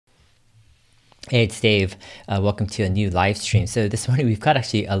Hey, it's Dave. Welcome to a new live stream. So this morning we've got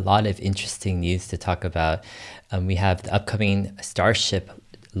actually a lot of interesting news to talk about. We have the upcoming Starship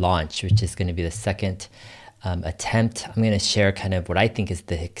launch, which is going to be the second attempt. I'm going to share kind of what I think is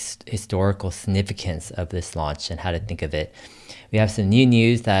the historical significance of this launch and how to think of it. We have some new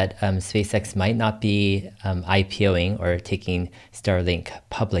news that SpaceX might not be IPOing or taking Starlink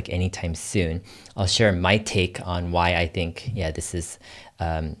public anytime soon. I'll share my take on why I think, yeah, this is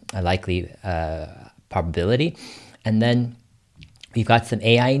a likely probability. And then we've got some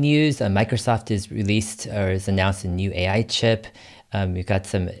AI news. Microsoft has released or has announced a new AI chip. We've got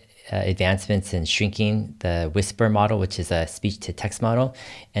some advancements in shrinking the Whisper model, which is a speech-to-text model.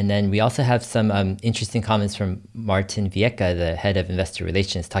 And then we also have some interesting comments from Martin Vieca, the head of investor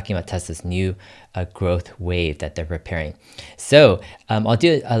relations, talking about Tesla's new growth wave that they're preparing. So I'll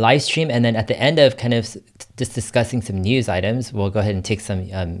do a live stream, and then at the end of kind of just discussing some news items, we'll go ahead and take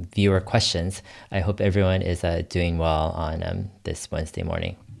some viewer questions. I hope everyone is doing well on this Wednesday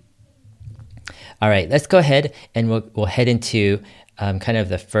morning. All right, let's go ahead and we'll head into kind of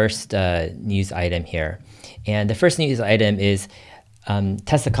the first news item here. And the first news item is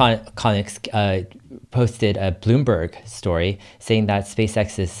Tesla Comics posted a Bloomberg story saying that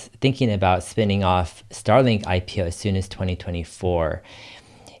SpaceX is thinking about spinning off Starlink IPO as soon as 2024.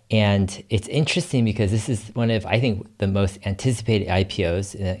 And it's interesting because this is one of, I think, the most anticipated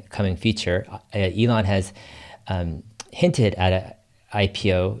IPOs in the coming future. Elon has hinted at a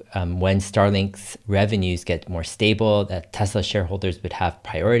IPO when Starlink's revenues get more stable, that Tesla shareholders would have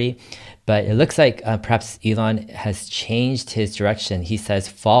priority. But it looks like perhaps Elon has changed his direction. He says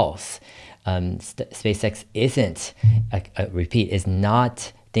false. SpaceX isn't, repeat, is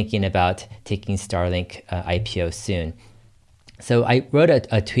not thinking about taking Starlink IPO soon. So I wrote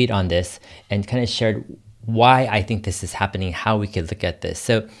a tweet on this and kind of shared why I think this is happening, how we could look at this.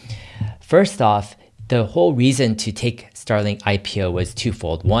 So first off, the whole reason to take Starlink IPO was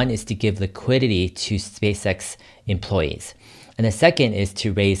twofold. One is to give liquidity to SpaceX employees. And the second is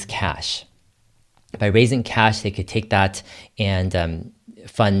to raise cash. By raising cash, they could take that and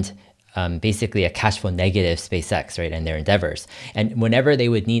fund basically a cash flow negative SpaceX, right, and their endeavors. And whenever they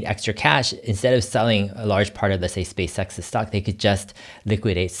would need extra cash, instead of selling a large part of, let's say, SpaceX's stock, they could just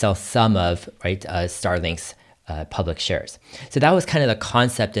liquidate, sell some of, right, Starlink's public shares. So that was kind of the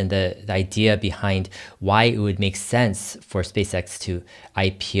concept and the idea behind why it would make sense for SpaceX to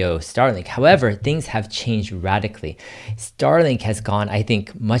IPO Starlink. However, things have changed radically. Starlink has gone, I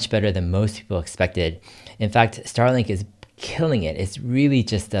think, much better than most people expected. In fact, Starlink is killing it. It's really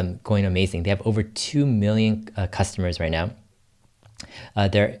just going amazing. They have over 2 million customers right now.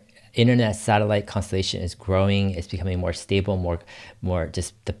 Their internet satellite constellation is growing. It's becoming more stable, more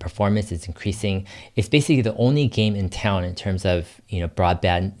just the performance is increasing. It's basically the only game in town in terms of,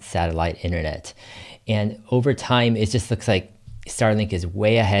 broadband satellite internet. And over time, it just looks like Starlink is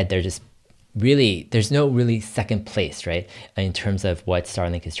way ahead. There's no really second place, right, in terms of what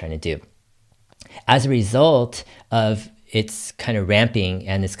Starlink is trying to do. As a result of its kind of ramping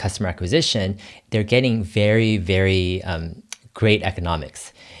and its customer acquisition, they're getting very, very great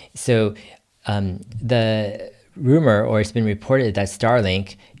economics. So the rumor, or it's been reported, that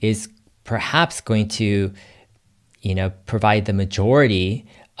Starlink is perhaps going to, provide the majority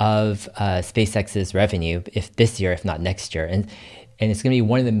of SpaceX's revenue if this year, if not next year, and it's going to be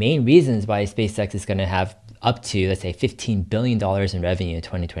one of the main reasons why SpaceX is going to have up to, let's say, $15 billion in revenue in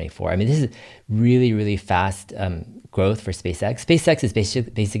 2024. I mean, this is really, really fast growth for SpaceX. SpaceX is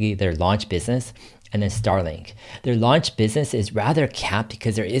basically their launch business, and then Starlink. Their launch business is rather capped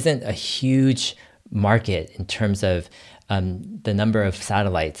because there isn't a huge market in terms of the number of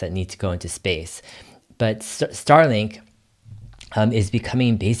satellites that need to go into space. But Starlink is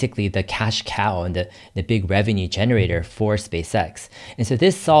becoming basically the cash cow and the big revenue generator for SpaceX. And so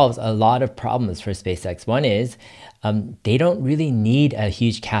this solves a lot of problems for SpaceX. One is they don't really need a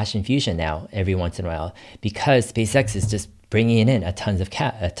huge cash infusion now every once in a while because SpaceX is just bringing in a ton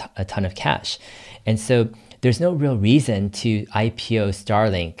of cash. And so there's no real reason to IPO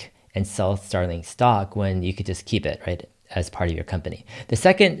Starlink and sell Starlink stock when you could just keep it, right, as part of your company. The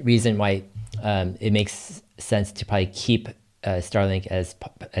second reason why it makes sense to probably keep Starlink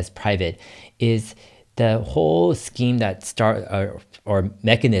as private is the whole scheme that or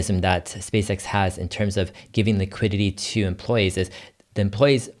mechanism that SpaceX has in terms of giving liquidity to employees is the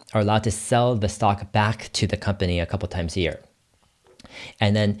employees are allowed to sell the stock back to the company a couple times a year.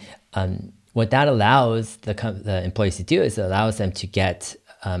 And then what that allows the employees to do is it allows them to get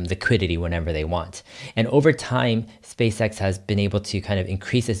liquidity whenever they want. And over time, SpaceX has been able to kind of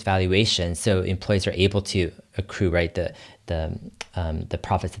increase its valuation, so employees are able to accrue, right, the the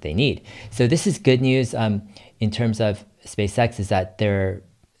profits that they need. So this is good news in terms of SpaceX, is that their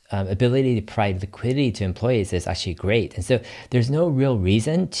ability to provide liquidity to employees is actually great. And so there's no real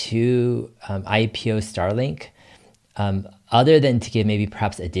reason to IPO Starlink other than to give maybe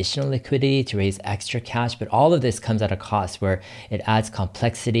perhaps additional liquidity to raise extra cash. But all of this comes at a cost where it adds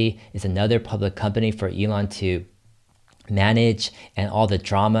complexity. It's another public company for Elon to manage, and all the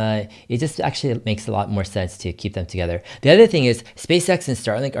drama. It just actually makes a lot more sense to keep them together. The other thing is SpaceX and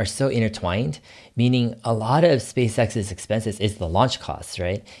Starlink are so intertwined, meaning a lot of SpaceX's expenses is the launch costs,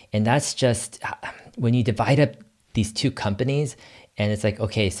 right? And that's just, when you divide up these two companies, and it's like,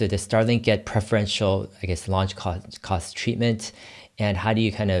 okay, so does Starlink get preferential, I guess, launch cost treatment? And how do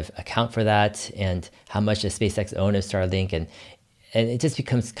you kind of account for that? And how much does SpaceX own of Starlink? And it just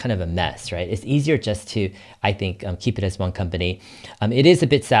becomes kind of a mess, right? It's easier just to, I think, keep it as one company. It is a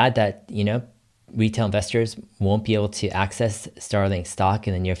bit sad that, retail investors won't be able to access Starlink stock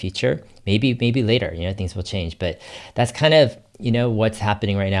in the near future. Maybe later, things will change. But that's kind of, what's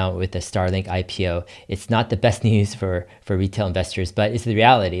happening right now with the Starlink IPO. It's not the best news for retail investors, but it's the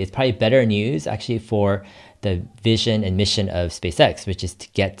reality. It's probably better news actually for the vision and mission of SpaceX, which is to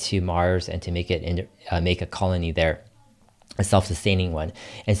get to Mars and to make a colony there, a self-sustaining one.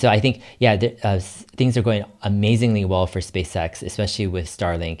 And so I think, things are going amazingly well for SpaceX, especially with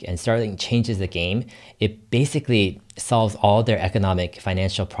Starlink. And Starlink changes the game. It basically solves all their economic,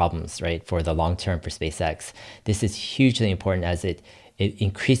 financial problems, right, for the long term for SpaceX. This is hugely important as it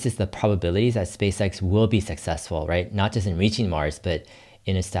increases the probabilities that SpaceX will be successful, right? Not just in reaching Mars, but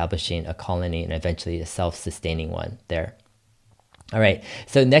in establishing a colony and eventually a self-sustaining one there. All right,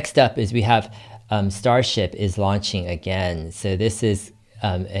 so next up is we have Starship is launching again. So this is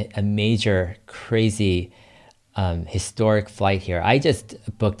a major, crazy, historic flight here. I just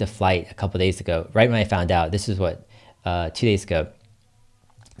booked a flight a couple days ago, right when I found out. This is 2 days ago.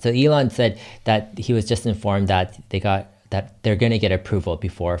 So Elon said that he was just informed that they're going to get approval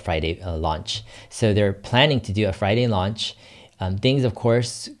before Friday launch. So they're planning to do a Friday launch. Things, of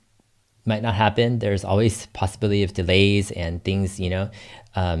course, might not happen. There's always possibility of delays and things,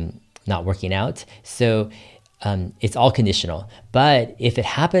 not working out. So it's all conditional. But if it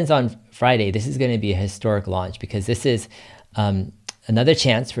happens on Friday, this is going to be a historic launch, because this is another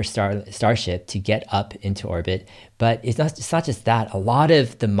chance for Starship to get up into orbit. But it's not just that. A lot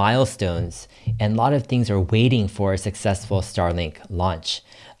of the milestones and a lot of things are waiting for a successful Starlink launch.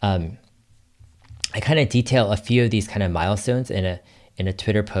 I kind of detail a few of these kind of milestones in a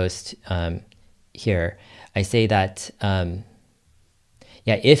Twitter post here. I say that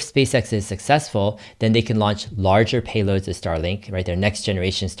if SpaceX is successful, then they can launch larger payloads of Starlink, right? Their next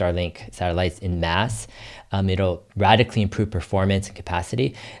generation Starlink satellites in mass. It'll radically improve performance and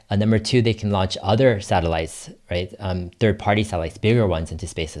capacity. Number two, they can launch other satellites, right? Third-party satellites, bigger ones, into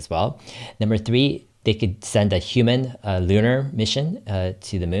space as well. Number three, they could send a human lunar mission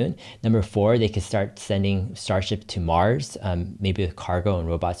to the moon. Number four, they could start sending Starship to Mars, maybe with cargo and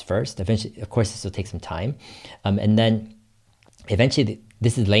robots first. Eventually, of course, this will take some time. And then eventually,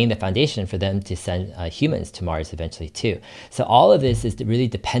 this is laying the foundation for them to send humans to Mars eventually too. So all of this is really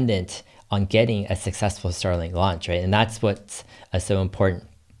dependent on getting a successful Starlink launch, right? And that's what's so important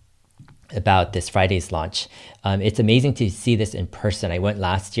about this Friday's launch. It's amazing to see this in person. I went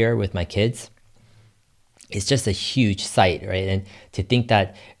last year with my kids. It's just a huge sight, right? And to think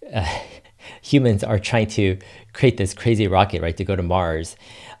that humans are trying to create this crazy rocket, right, to go to Mars.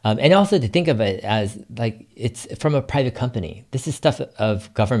 And also to think of it as like it's from a private company. This is stuff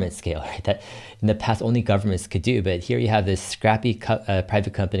of government scale, right? That in the past only governments could do, but here you have this scrappy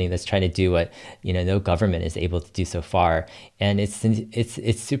private company that's trying to do what no government is able to do so far, and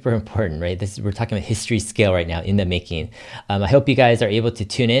it's super important, right? We're talking about history scale right now in the making. I hope you guys are able to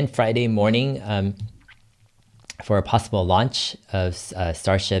tune in Friday morning for a possible launch of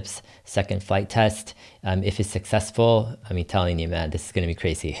Starship's second flight test. If it's successful, I'm telling you, man, this is going to be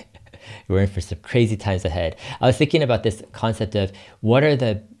crazy. We're in for some crazy times ahead. I was thinking about this concept of what are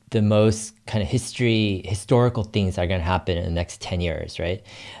the most kind of historical things that are going to happen in the next 10 years, right?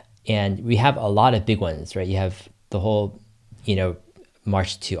 And we have a lot of big ones, right? You have the whole,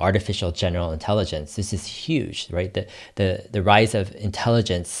 march to artificial general intelligence. This is huge, right? The rise of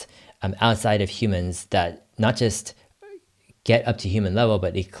intelligence outside of humans that not just get up to human level,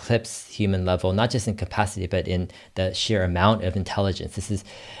 but eclipse human level, not just in capacity, but in the sheer amount of intelligence. This is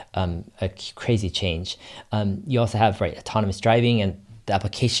a crazy change. You also have, right, autonomous driving and the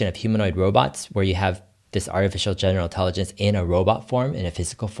application of humanoid robots, where you have this artificial general intelligence in a robot form, in a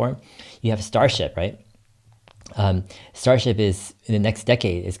physical form. You have Starship, right? Starship is in the next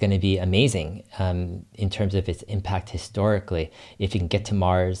decade is going to be amazing in terms of its impact historically. If you can get to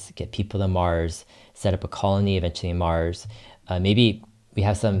Mars, get people to Mars, set up a colony eventually in Mars, maybe we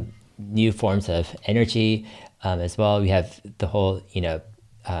have some new forms of energy as well. We have the whole, you have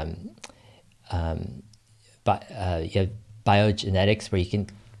biogenetics where you can,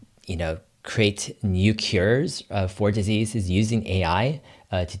 create new cures for diseases using AI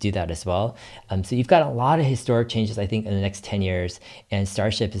to do that as well. So you've got a lot of historic changes, I think, in the next 10 years, and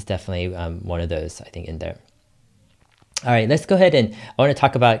Starship is definitely one of those, I think, in there. All right, let's go ahead and I want to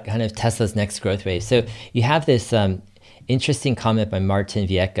talk about kind of Tesla's next growth wave. So you have this interesting comment by Martin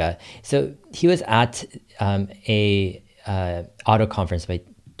Viecha. So he was at a auto conference by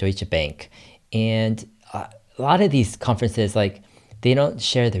Deutsche Bank, and a lot of these conferences, like, they don't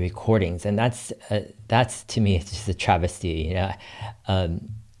share the recordings, and that's to me, it's just a travesty.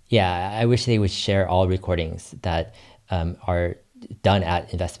 Yeah, I wish they would share all recordings that are done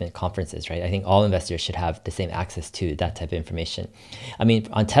at investment conferences, right? I think all investors should have the same access to that type of information. I mean,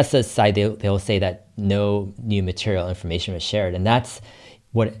 on Tesla's side, they'll say that no new material information was shared, and that's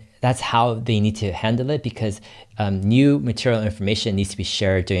how they need to handle it, because new material information needs to be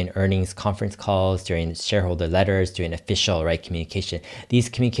shared during earnings conference calls, during shareholder letters, during official, right, communication. These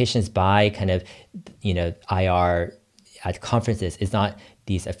communications by kind of, IR at conferences is not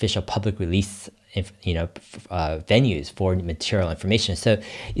these official public release, venues for material information. So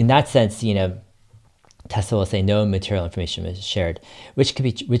in that sense, Tesla will say no material information was shared, which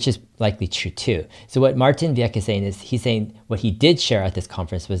is likely true too. So what Martin Viecha is saying is, he's saying what he did share at this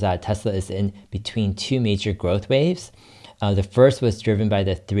conference was that Tesla is in between two major growth waves. The first was driven by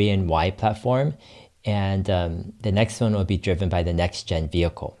the 3 and Y platform, and the next one will be driven by the next gen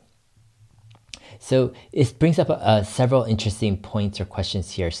vehicle. So it brings up several interesting points or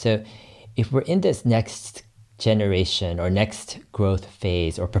questions here. So if we're in this next generation or next growth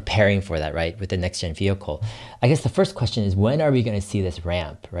phase, or preparing for that, right, with the next gen vehicle, I guess the first question is, when are we going to see this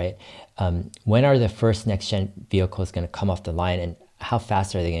ramp, right? When are the first next gen vehicles going to come off the line, and how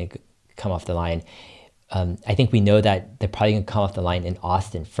fast are they going to come off the line? I think we know that they're probably going to come off the line in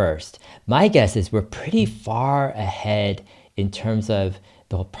Austin first. My guess is we're pretty far ahead in terms of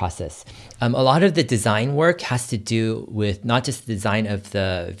the whole process. A lot of the design work has to do with not just the design of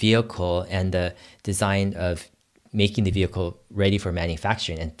the vehicle and the design of making the vehicle ready for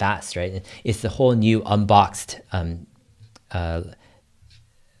manufacturing and fast, right? It's the whole new unboxed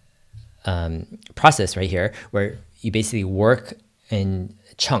process right here, where you basically work in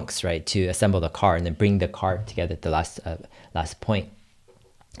chunks, right, to assemble the car and then bring the car together at the last point.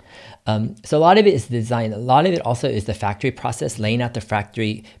 So a lot of it is design. A lot of it also is the factory process, laying out the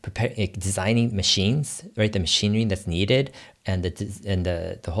factory, designing machines, right? The machinery that's needed, and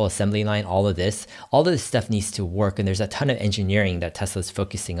the whole assembly line. All of this stuff needs to work, and there's a ton of engineering that Tesla's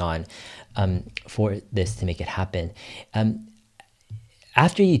focusing on for this to make it happen.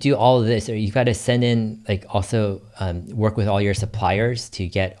 After you do all of this, or you've got to send in, like, also work with all your suppliers to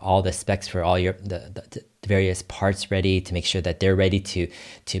get all the specs for all the various parts ready, to make sure that they're ready to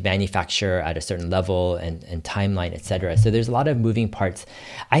manufacture at a certain level and timeline, etc. So there's a lot of moving parts.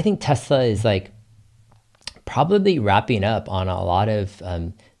 I think Tesla is like probably wrapping up on a lot of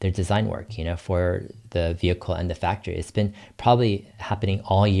their design work, for the vehicle and the factory. It's been probably happening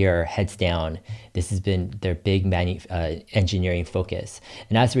all year, heads down. This has been their big engineering focus.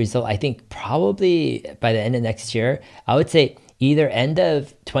 And as a result, I think probably by the end of next year, I would say either end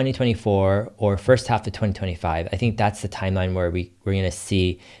of 2024 or first half of 2025. I think that's the timeline where we're going to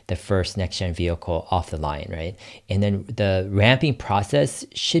see the first next-gen vehicle off the line, right? And then the ramping process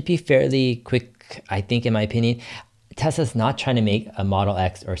should be fairly quick, I think, in my opinion. Tesla's not trying to make a Model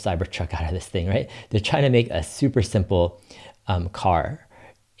X or Cybertruck out of this thing, right? They're trying to make a super simple car.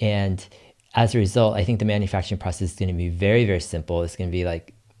 And as a result, I think the manufacturing process is going to be very, very simple. It's going to be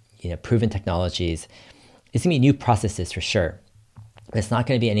like, proven technologies. It's going to be new processes for sure. It's not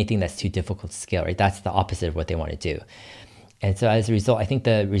going to be anything that's too difficult to scale, right? That's the opposite of what they want to do. And so as a result, I think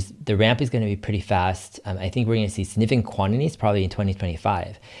the ramp is going to be pretty fast. I think we're going to see significant quantities probably in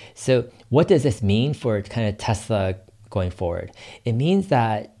 2025. So what does this mean for kind of Tesla going forward? It means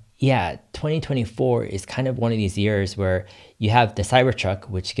that, 2024 is kind of one of these years where you have the Cybertruck,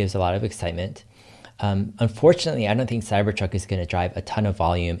 which gives a lot of excitement. Unfortunately, I don't think Cybertruck is going to drive a ton of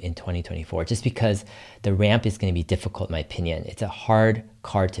volume in 2024, just because the ramp is going to be difficult, in my opinion. It's a hard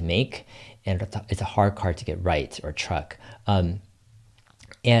car to make, and it's a hard car to get right, or truck.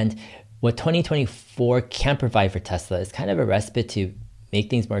 And what 2024 can provide for Tesla is kind of a respite to make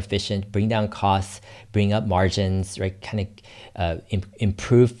things more efficient, bring down costs, bring up margins, right? Kind of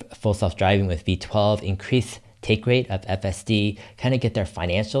improve full self-driving with V12, increase take rate of FSD, kind of get their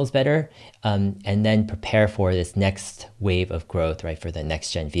financials better, and then prepare for this next wave of growth, right, for the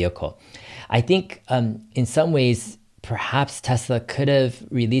next gen vehicle. I think in some ways, perhaps Tesla could have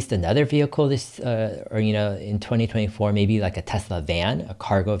released another vehicle this, or in 2024, maybe like a Tesla van, a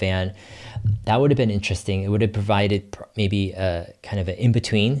cargo van. That would have been interesting. It would have provided maybe a kind of an in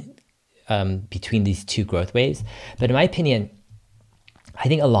between between these two growth waves. But in my opinion, I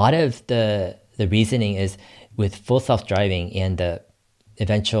think a lot of the reasoning is with full self-driving and the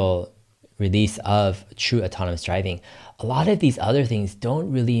eventual release of true autonomous driving, a lot of these other things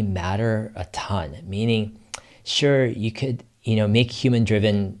don't really matter a ton. Meaning, sure, you could make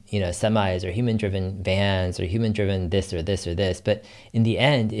human-driven semis or human-driven vans or human-driven this or this or this, but in the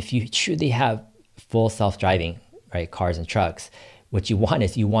end, if you truly have full self-driving, right, cars and trucks, what you want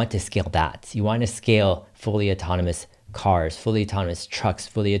is you want to scale that. You want to scale fully autonomous cars, fully autonomous trucks,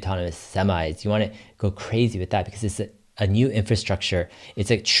 fully autonomous semis. You want to go crazy with that because it's a new infrastructure. It's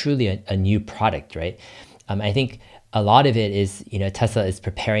truly a new product, right? I think a lot of it is, Tesla is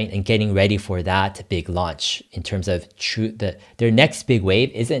preparing and getting ready for that big launch in terms of their next big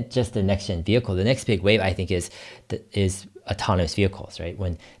wave isn't just the next gen vehicle. The next big wave, I think, is autonomous vehicles, right?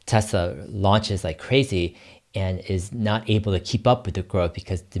 When Tesla launches like crazy and is not able to keep up with the growth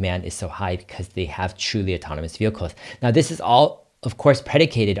because demand is so high because they have truly autonomous vehicles. Now, this is all, of course,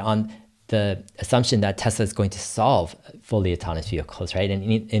 predicated on the assumption that Tesla is going to solve fully autonomous vehicles, right? And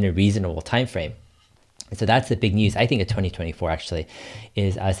in a reasonable time frame. And so that's the big news, I think, of 2024 actually,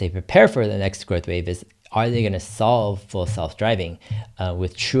 is as they prepare for the next growth wave is, are they going to solve full self-driving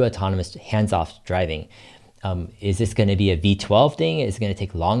with true autonomous hands-off driving? Is this going to be a V12 thing? Is it going to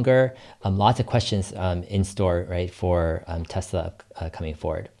take longer? Lots of questions in store, right, for Tesla coming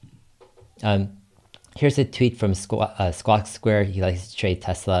forward. Here's a tweet from Squawk Square. He likes to trade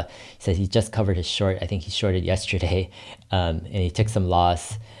Tesla. He says he just covered his short. I think he shorted yesterday, and he took some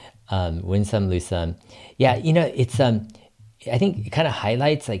loss. Win some, lose some. Yeah, it's I think it kind of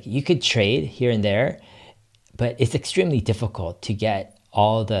highlights like you could trade here and there, but it's extremely difficult to get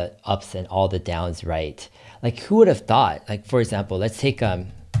all the ups and all the downs right. Like who would have thought? Like for example, let's take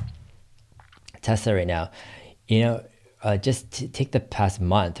Tesla right now. Just to take the past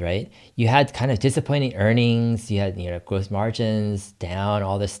month, right? You had kind of disappointing earnings. You had gross margins down,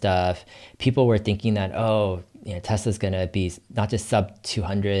 all this stuff. People were thinking that Tesla's gonna be not just sub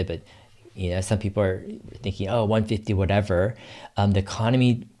 200, but some people are thinking 150, whatever. The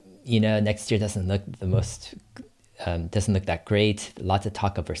economy, next year doesn't look doesn't look that great. Lots of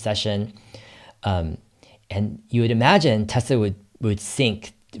talk of recession, and you would imagine Tesla would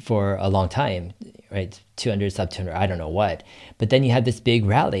sink for a long time, right? 200, sub 200, I don't know what. But then you have this big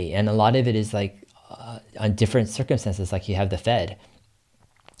rally, and a lot of it is like on different circumstances. Like you have the Fed,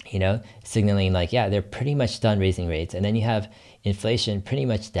 signaling like, yeah, they're pretty much done raising rates. And then you have inflation pretty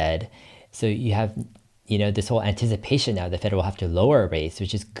much dead. So you have, this whole anticipation now the Fed will have to lower rates,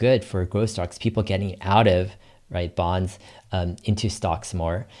 which is good for growth stocks, people getting out of, right, bonds into stocks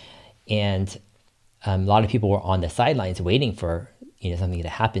more. And a lot of people were on the sidelines waiting for, something to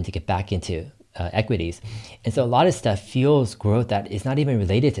happen to get back into equities. And so a lot of stuff fuels growth that is not even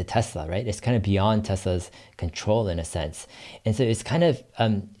related to Tesla, right? It's kind of beyond Tesla's control in a sense. And so it's kind of,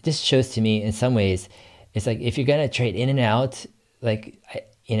 this shows to me in some ways, it's like if you're going to trade in and out, like,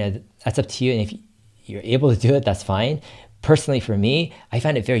 that's up to you. And if you're able to do it, that's fine. Personally, for me, I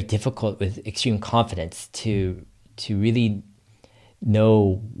find it very difficult with extreme confidence to really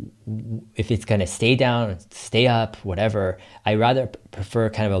know if it's going to stay down, stay up, whatever. I rather prefer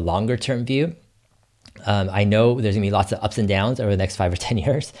kind of a longer term view. I know there's going to be lots of ups and downs over the next 5 or 10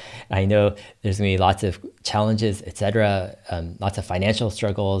 years. I know there's going to be lots of challenges, etc., lots of financial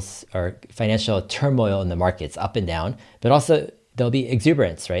struggles or financial turmoil in the markets, up and down, but also there'll be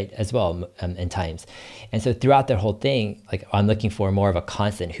exuberance, right, as well in times. And so throughout the whole thing, like I'm looking for more of a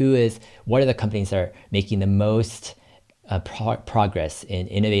constant. What are the companies that are making the most progress in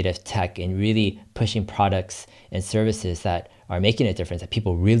innovative tech and really pushing products and services that are making a difference, that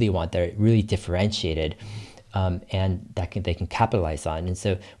people really want, they're really differentiated, and that they can capitalize on. And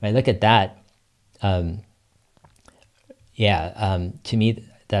so when I look at that, to me,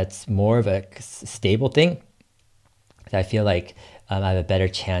 that's more of a stable thing that I feel like I have a better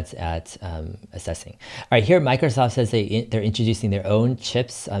chance at assessing. All right, here Microsoft says they're introducing their own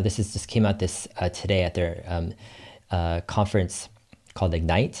chips. This just came out today at their conference called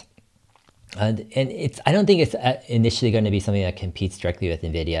Ignite. And I don't think it's initially going to be something that competes directly with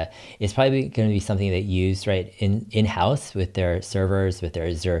NVIDIA. It's probably going to be something that used right in-house with their servers, with their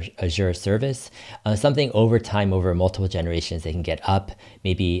Azure service, something over time, over multiple generations, they can get up,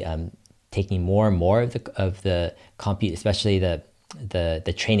 maybe taking more and more of the compute, especially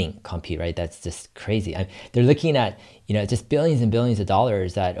the training compute, right? That's just crazy. They're looking at, just billions and billions of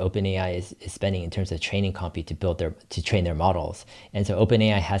dollars that OpenAI is spending in terms of training compute to train their models. And so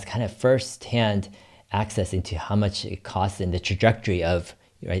OpenAI has kind of firsthand access into how much it costs and the trajectory of,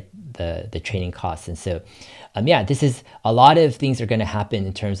 right, the training costs. And so yeah, this is a lot of things are going to happen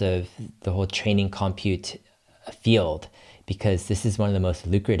in terms of the whole training compute field, because this is one of the most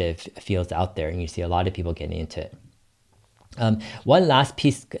lucrative fields out there, and you see a lot of people getting into it. One last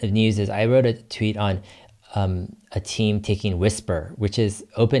piece of news is I wrote a tweet on a team taking Whisper, which is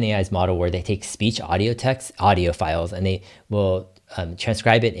OpenAI's model where they take speech audio files, and they will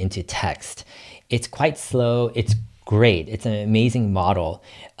transcribe it into text. It's quite slow. It's great. It's an amazing model.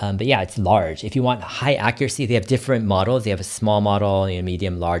 But yeah, it's large. If you want high accuracy, they have different models. They have a small model,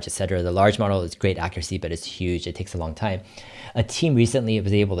 medium, large, etc. The large model is great accuracy, but it's huge. It takes a long time. A team recently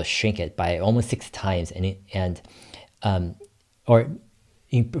was able to shrink it by almost 6 times or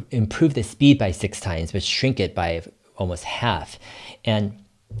improve the speed by 6 times, but shrink it by almost half. And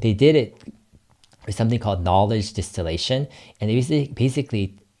they did it with something called knowledge distillation. And they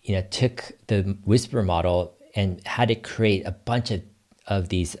basically took the Whisper model and had it create a bunch of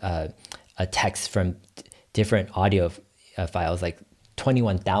these texts from different audio files, like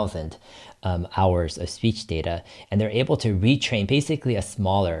 21,000 hours of speech data, and they're able to retrain basically a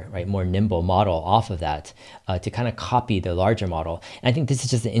smaller, right, more nimble model off of that to kind of copy the larger model. And I think this is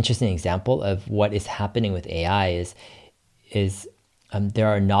just an interesting example of what is happening with AI is there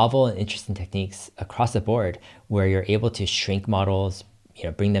are novel and interesting techniques across the board where you're able to shrink models,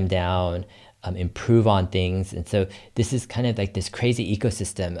 bring them down, improve on things. And so this is kind of like this crazy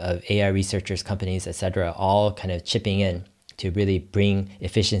ecosystem of AI researchers, companies, etc., all kind of chipping in to really bring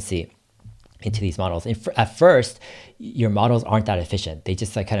efficiency into these models. And at first, your models aren't that efficient. They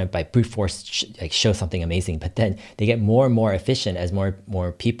just kind of by brute force show something amazing, but then they get more and more efficient as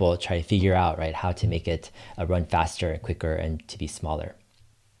more people try to figure out, right, how to make it run faster and quicker and to be smaller.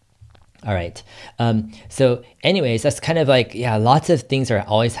 All right. So anyways, that's kind of lots of things are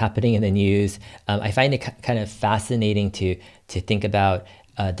always happening in the news. I find it kind of fascinating to think about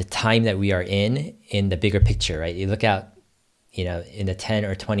the time that we are in the bigger picture, right? You look out, in the 10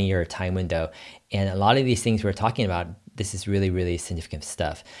 or 20 year time window, and a lot of these things we're talking about, this is really, really significant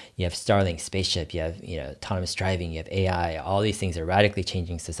stuff. You have Starlink, spaceship, you have, autonomous driving, you have AI, all these things are radically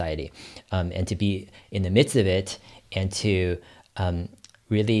changing society. And to be in the midst of it and to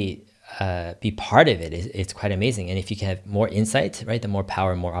really be part of it, it's quite amazing. And if you can have more insight, right, the more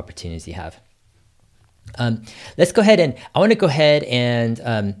power, more opportunities you have. Let's go ahead and I want to go ahead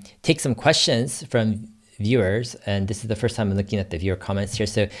and take some questions from viewers. And this is the first time I'm looking at the viewer comments here.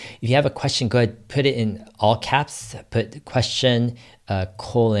 So if you have a question, go ahead, put it in all caps, put question,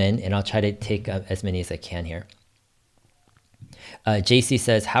 colon, and I'll try to take as many as I can here. JC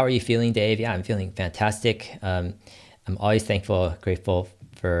says, how are you feeling, Dave? Yeah, I'm feeling fantastic. I'm always thankful, grateful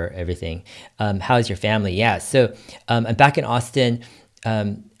for everything. How's your family? Yeah, so I'm back in Austin.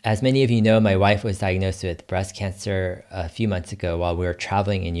 As many of you know, my wife was diagnosed with breast cancer a few months ago while we were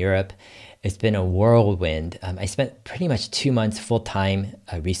traveling in Europe. It's been a whirlwind. I spent pretty much 2 months full-time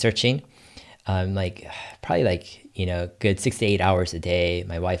researching, probably good 6 to 8 hours a day.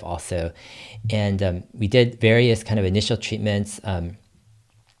 My wife also. And we did various kind of initial treatments.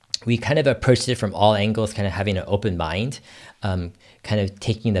 We kind of approached it from all angles, kind of having an open mind, kind of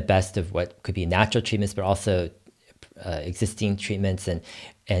taking the best of what could be natural treatments, but also existing treatments and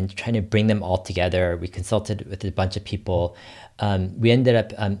trying to bring them all together. We consulted with a bunch of people. We ended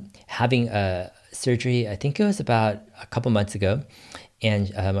up having a surgery, I think it was about a couple months ago,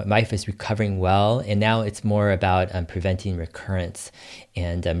 and my wife is recovering well. And now it's more about preventing recurrence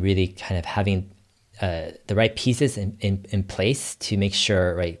and really kind of having the right pieces in place to make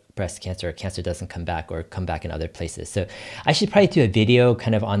sure, right, breast cancer or cancer doesn't come back or come back in other places. So I should probably do a video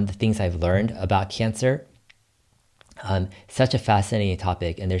kind of on the things I've learned about cancer. Such a fascinating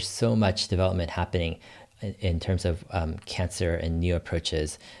topic, and there's so much development happening in terms of cancer and new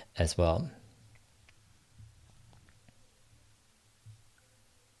approaches as well.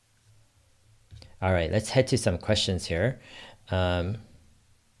 All right, let's head to some questions here.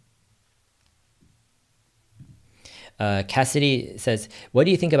 Cassidy says, what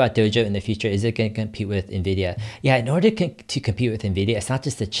do you think about Dojo in the future? Is it going to compete with NVIDIA? Yeah, in order to compete with NVIDIA, it's not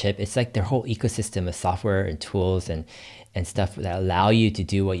just the chip. It's like their whole ecosystem of software and tools and stuff that allow you to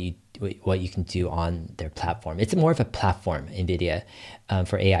do what you can do on their platform. It's more of a platform, NVIDIA,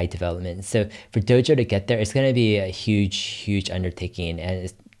 for AI development. So for Dojo to get there, it's going to be a huge, huge undertaking.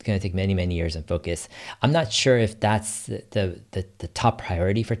 And going to take many, many years and focus. I'm not sure if that's the top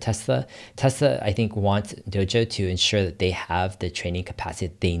priority for Tesla. Tesla, I think, wants Dojo to ensure that they have the training capacity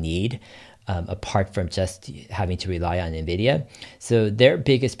that they need, apart from just having to rely on NVIDIA. So their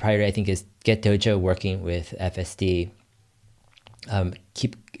biggest priority, I think, is get Dojo working with FSD,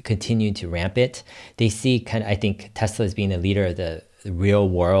 keep continuing to ramp it. They see kind of, I think, Tesla as being a leader of the real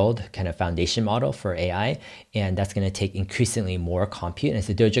world kind of foundation model for AI, and that's going to take increasingly more compute. And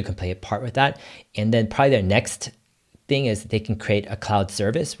so Dojo can play a part with that. And then probably their next thing is they can create a cloud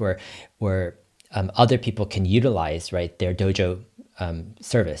service where other people can utilize, right, their Dojo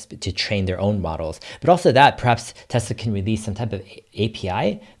service to train their own models. But also that perhaps Tesla can release some type of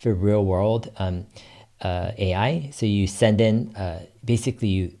API for real world AI. So you send in,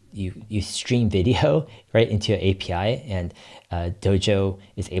 basically you stream video right into your API, and Dojo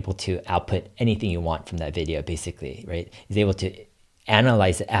is able to output anything you want from that video, basically, right? Is able to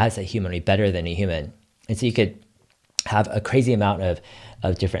analyze it as a human, or better than a human. And so you could have a crazy amount of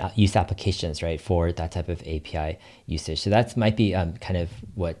different use applications, right, for that type of API usage. So that might be kind of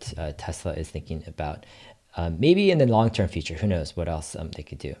what Tesla is thinking about. Maybe in the long-term future, who knows what else they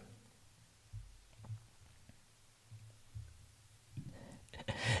could do.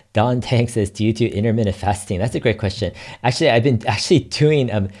 Don Tang says, do you do intermittent fasting? That's a great question. Actually, I've been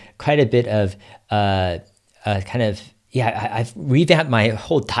doing quite a bit of I've revamped my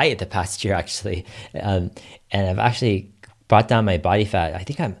whole diet the past year, actually. And I've actually brought down my body fat. I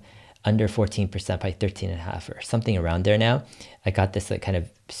think I'm under 14%, probably 13.5 or something around there now. I got this like kind of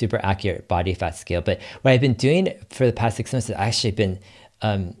super accurate body fat scale. But what I've been doing for the past 6 months is actually been,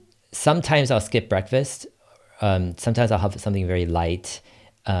 sometimes I'll skip breakfast. Sometimes I'll have something very light.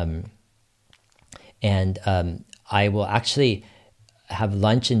 I will actually have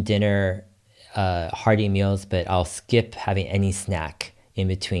lunch and dinner, hearty meals, but I'll skip having any snack in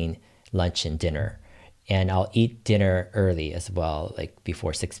between lunch and dinner. And I'll eat dinner early as well, like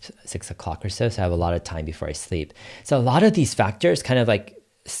before 6 o'clock or so. So I have a lot of time before I sleep. So a lot of these factors, kind of like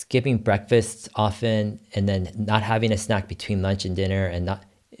skipping breakfast often, and then not having a snack between lunch and dinner, and not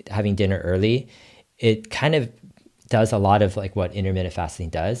having dinner early, it kind of does a lot of like what intermittent fasting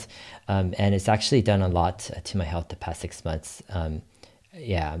does. And it's actually done a lot to my health the past 6 months.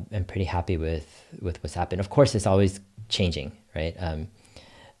 Yeah, I'm pretty happy with what's happened. Of course, it's always changing, right?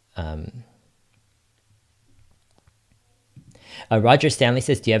 Roger Stanley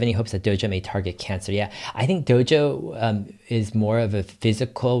says, do you have any hopes that Dojo may target cancer? Yeah, I think Dojo is more of a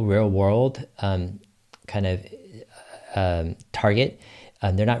physical, real world kind of target.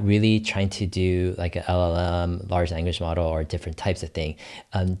 They're not really trying to do like an LLM, large language model, or different types of thing.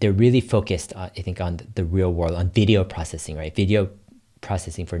 They're really focused, I think, on the real world, on video processing, right? Video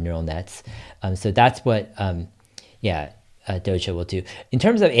processing for neural nets. So that's what, Dojo will do. In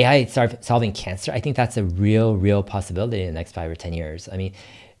terms of AI solving cancer, I think that's a real possibility in the next 5 or 10 years. I mean,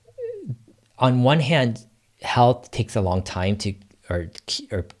 on one hand, health takes a long time or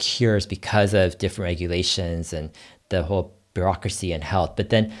cures because of different regulations and the whole bureaucracy in health. But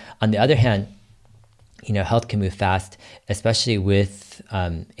then on the other hand, health can move fast, especially with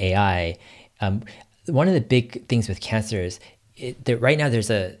AI. One of the big things with cancer is that right now there's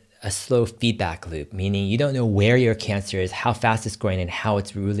a slow feedback loop, meaning you don't know where your cancer is, how fast it's growing, and how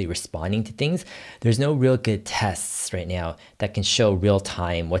it's really responding to things. There's no real good tests right now that can show real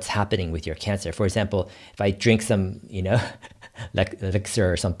time what's happening with your cancer. For example, if I drink some,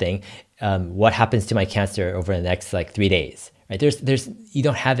 elixir or something, what happens to my cancer over the next like 3 days, right? You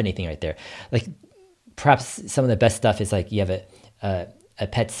don't have anything right there. Like perhaps some of the best stuff is like you have a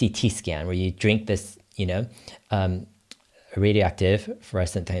PET CT scan where you drink this, radioactive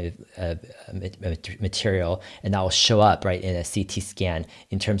fluorescent kind of material, and that will show up right in a CT scan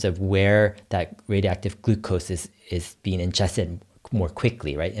in terms of where that radioactive glucose is being ingested more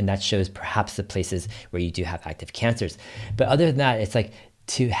quickly, right? And that shows perhaps the places where you do have active cancers. But other than that, it's like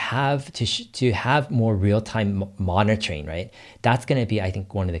to have more real-time monitoring, right? That's going to be, I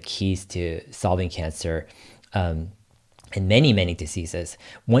think, one of the keys to solving cancer. And many diseases.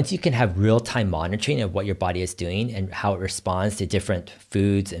 Once you can have real-time monitoring of what your body is doing and how it responds to different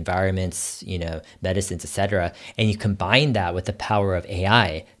foods, environments, medicines, etc., and you combine that with the power of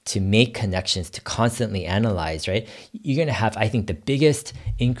AI to make connections, to constantly analyze, right? You're going to have, I think, the biggest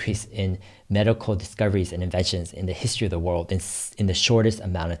increase in medical discoveries and inventions in the history of the world in the shortest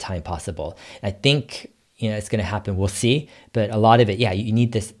amount of time possible. And I think it's going to happen. We'll see. But a lot of it, you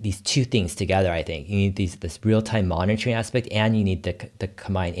need these two things together, I think. You need this real-time monitoring aspect, and you need the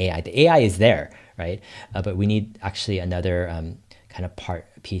combined AI. The AI is there, right? But we need actually another kind of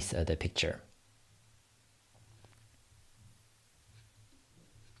piece of the picture.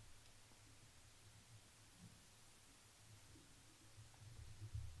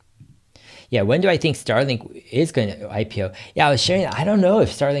 Yeah, when do I think Starlink is going to IPO? Yeah, I was sharing. I don't know if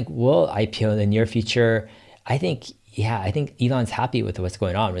Starlink will IPO in the near future. I think, yeah, I think Elon's happy with what's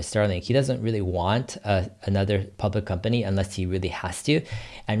going on with Starlink. He doesn't really want another public company unless he really has to.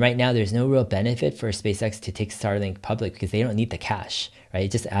 And right now, there's no real benefit for SpaceX to take Starlink public because they don't need the cash, right?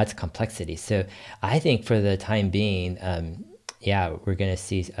 It just adds complexity. So I think for the time being, yeah, we're going to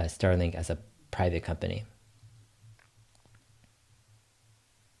see Starlink as a private company.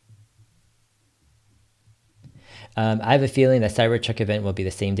 I have a feeling that Cybertruck event will be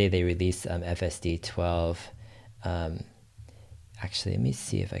the same day they release FSD 12. Um, Actually, let me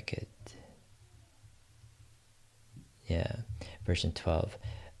see if I could. Yeah, version 12.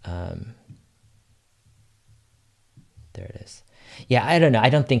 Um, there it is. Yeah, I don't know. I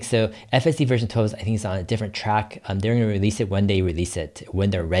don't think so. FSD version 12, I think, is on a different track. They're going to release it when they release it, when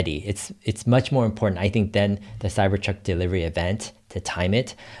they're ready. It's much more important, I think, than the Cybertruck delivery event to time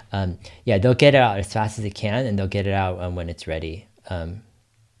it. Yeah, they'll get it out as fast as they can, and they'll get it out when it's ready.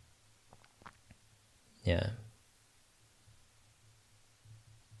 Yeah.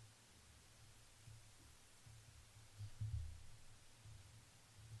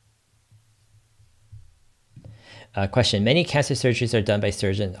 Question: many cancer surgeries are done by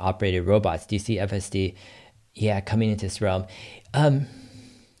surgeon-operated robots. Do you see FSD, yeah, coming into this realm? I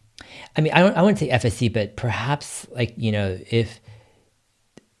mean, I wouldn't say FSD, but perhaps, like, you know, if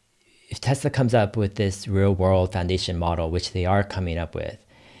Tesla comes up with this real-world foundation model, which they are coming up with,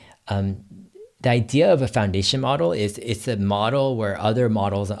 the idea of a foundation model is it's a model where other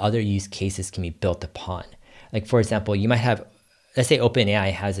models and other use cases can be built upon. Like, for example, you might have, let's say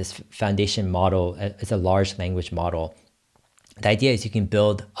OpenAI has this foundation model. It's a large language model. The idea is you can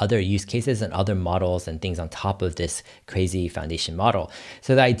build other use cases and other models and things on top of this crazy foundation model.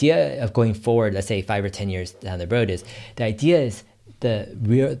 So the idea of going forward, let's say 5 or 10 years down the road, is the idea is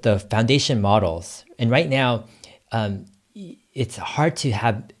the foundation models. And right now, it's hard to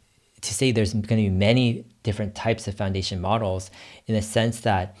say there's going to be many different types of foundation models, in the sense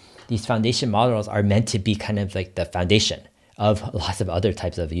that these foundation models are meant to be kind of like the foundation of lots of other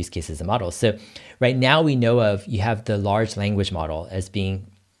types of use cases and models. So right now we know of, you have the large language model as being,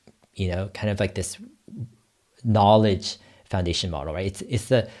 you know, kind of like this knowledge foundation model, right? It's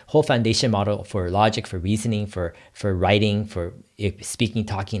the whole foundation model for logic, for reasoning, for writing, for speaking,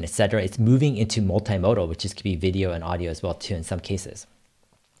 talking, etc. It's moving into multimodal, which is could be video and audio as well too in some cases.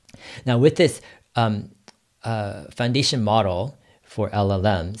 Now with this foundation model for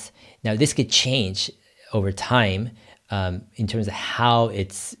LLMs, now this could change over time in terms of how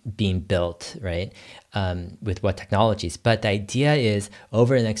it's being built, right? With what technologies. But the idea is,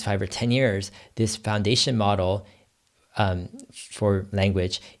 over the next 5 or 10 years, this foundation model for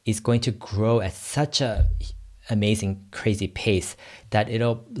language is going to grow at such a amazing, crazy pace that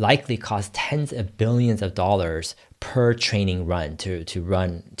it'll likely cost tens of billions of dollars per training run to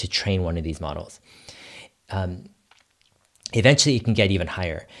train one of these models. Eventually, it can get even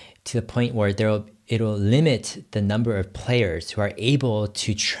higher, to the point where it'll limit the number of players who are able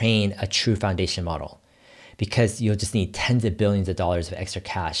to train a true foundation model, because you'll just need tens of billions of dollars of extra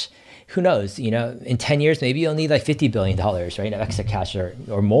cash. Who knows, you know, in 10 years, maybe you'll need like $50 billion, right, of extra cash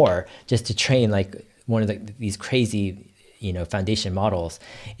or more just to train like one of these crazy, you know, foundation models.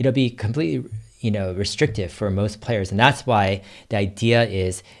 It'll be completely, you know, restrictive for most players. And that's why the idea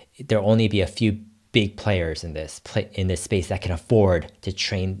is there'll only be a few big players in this space that can afford to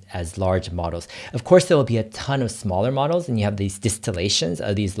train as large models. Of course, there will be a ton of smaller models, and you have these distillations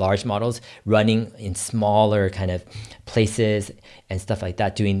of these large models running in smaller kind of places and stuff like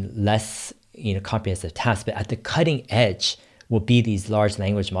that, doing less, you know, comprehensive tasks. But at the cutting edge will be these large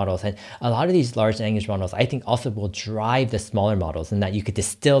language models. And a lot of these large language models, I think, also will drive the smaller models, and that you could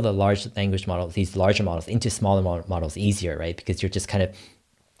distill the large language models, these larger models, into smaller models easier, right? Because you're just kind of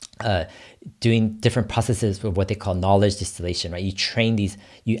doing different processes of what they call knowledge distillation, right? You train these,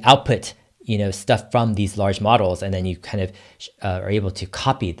 you output, you know, stuff from these large models, and then you kind of are able to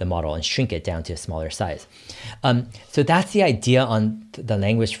copy the model and shrink it down to a smaller size. So that's the idea on the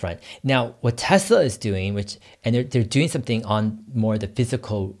language front. Now, what Tesla is doing, and they're doing something on more the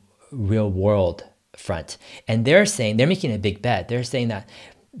physical, real world front, and they're making a big bet. They're saying that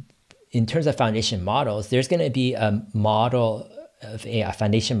in terms of foundation models, there's going to be a model of AI, a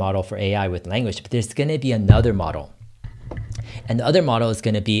foundation model for AI with language, but there's going to be another model. And the other model is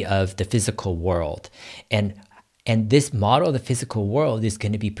going to be of the physical world. And this model of the physical world is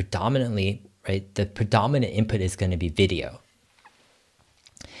going to be predominantly, right, the predominant input is going to be video.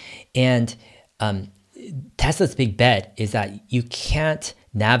 And Tesla's big bet is that you can't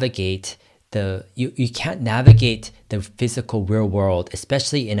navigate the physical real world,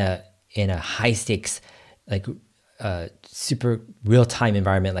 especially in in a high stakes, like super real time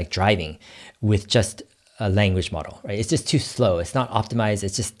environment like driving with just a language model, right? It's just too slow. It's not optimized.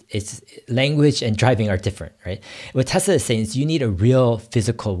 It's language and driving are different, right? What Tesla is saying is you need a real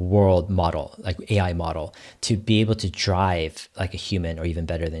physical world model, like AI model, to be able to drive like a human or even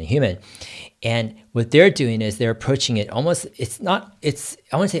better than a human. And what they're doing is they're approaching it almost, I want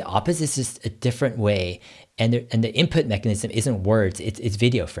to say opposite, it's just a different way. And the input mechanism isn't words, it's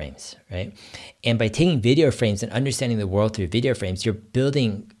video frames, right? And by taking video frames and understanding the world through video frames, you're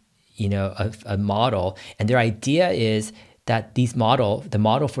building a model, and their idea is that the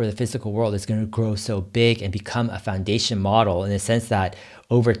model for the physical world is going to grow so big and become a foundation model in the sense that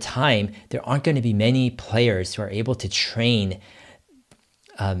over time, there aren't going to be many players who are able to train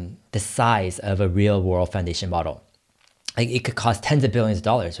the size of a real world foundation model. Like it could cost tens of billions of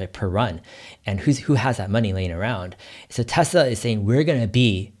dollars, right, per run. And who has that money laying around? So Tesla is saying we're going to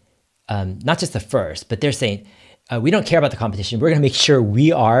be not just the first, but they're saying, we don't care about the competition. We're going to make sure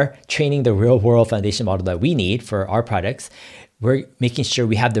we are training the real world foundation model that we need for our products. We're making sure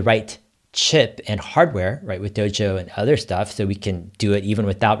we have the right chip and hardware, right, with Dojo and other stuff, so we can do it even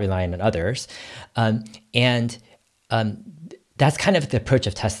without relying on others. That's kind of the approach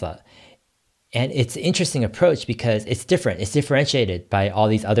of Tesla. And it's an interesting approach because it's different. It's differentiated by all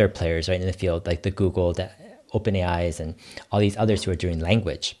these other players right in the field, like the Google, the OpenAIs, and all these others who are doing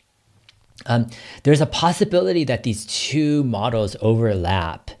language. There's a possibility that these two models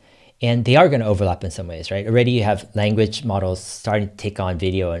overlap, and they are going to overlap in some ways, right? Already you have language models starting to take on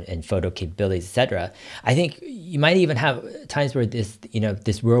video and photo capabilities, etc. I think you might even have times where this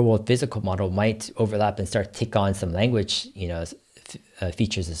real world physical model might overlap and start to take on some language,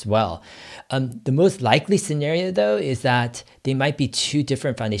 features as well. The most likely scenario, though, is that they might be two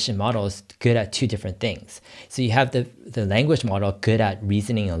different foundation models good at two different things. So you have the language model good at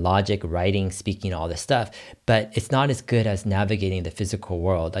reasoning and logic, writing, speaking, all this stuff, but it's not as good as navigating the physical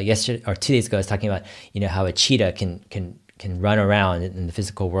world. Like yesterday or 2 days ago, I was talking about how a cheetah can run around in the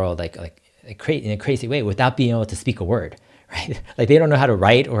physical world like in a crazy way without being able to speak a word, right? Like they don't know how to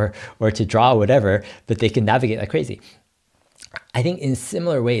write or to draw or whatever, but they can navigate like crazy. I think in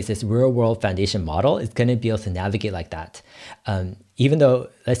similar ways, this real world foundation model is going to be able to navigate like that. Even though,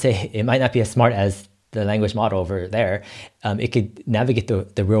 let's say, it might not be as smart as the language model over there, it could navigate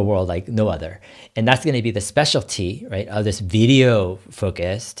the real world like no other. And that's going to be the specialty, right, of this video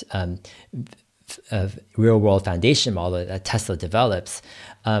focused real world foundation model that Tesla develops.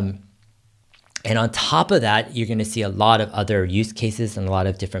 And on top of that, you're going to see a lot of other use cases and a lot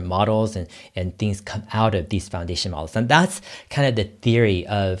of different models and things come out of these foundation models. And that's kind of the theory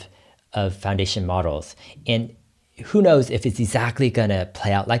of foundation models. And who knows if it's exactly going to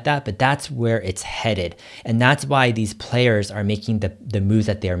play out like that, but that's where it's headed. And that's why these players are making the moves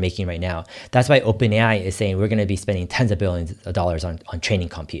that they are making right now. That's why OpenAI is saying we're going to be spending tens of billions of dollars on training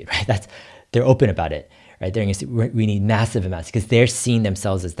compute, right? They're open about it. Right, they're going to say we need massive amounts because they're seeing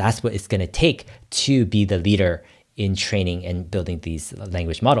themselves as that's what it's going to take to be the leader in training and building these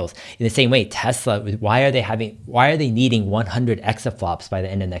language models. In the same way, Tesla, why are they needing 100 exaflops by the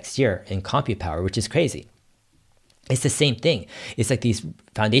end of next year in compute power, which is crazy. It's the same thing. It's like these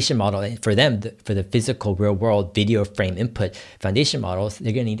foundation models for them, for the physical real world video frame input foundation models,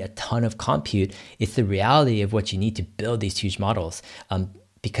 they're going to need a ton of compute. It's the reality of what you need to build these huge models.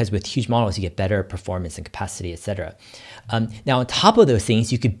 Because with huge models, you get better performance and capacity, et cetera. Now, on top of those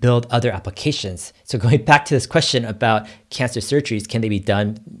things, you could build other applications. So going back to this question about cancer surgeries, can they be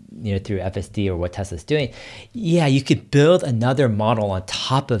done through FSD or what Tesla's doing? Yeah, you could build another model on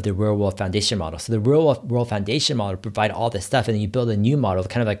top of the real world foundation model. So the real world foundation model provide all this stuff, and then you build a new model,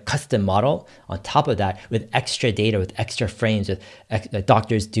 kind of like custom model on top of that with extra data, with extra frames, with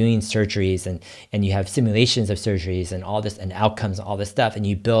doctors doing surgeries, and you have simulations of surgeries and all this and outcomes and all this stuff, and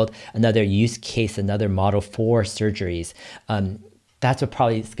you build another use case, another model for surgeries. That's what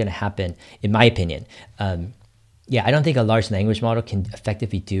probably is going to happen, in my opinion. I don't think a large language model can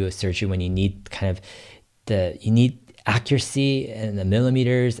effectively do a surgery when you need you need accuracy in the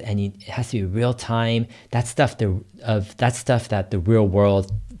millimeters, and it has to be real time. That's stuff that the real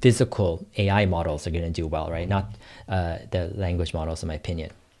world physical AI models are going to do well, right? Not the language models, in my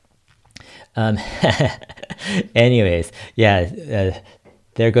opinion. Anyways,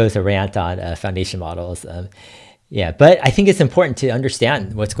 there goes a rant on foundation models. But I think it's important to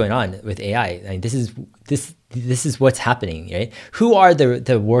understand what's going on with AI. I mean, this is what's happening, right? Who are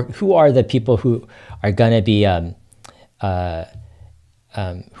the people who are going to be who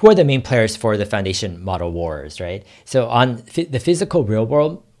are the main players for the foundation model wars, right? So on the physical real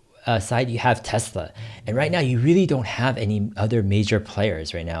world side, you have Tesla, and right now you really don't have any other major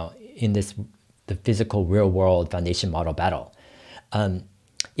players right now in this the physical real world foundation model battle.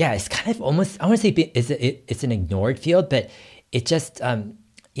 Yeah, it's kind of almost, I want to say it's an ignored field, but it just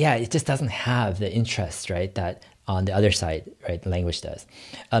yeah, it just doesn't have the interest, right, that on the other side, right, language does.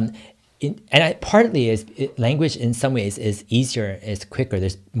 Partly is language in some ways is easier, is quicker.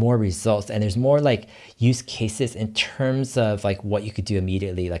 There's more results, and there's more like use cases in terms of like what you could do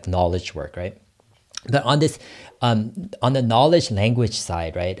immediately, like knowledge work, right? But on this, on the knowledge language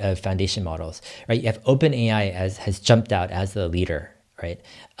side, right, of foundation models, right, you have OpenAI has jumped out as the leader, right?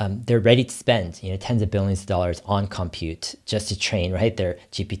 They're ready to spend, tens of billions of dollars on compute just to train, right, their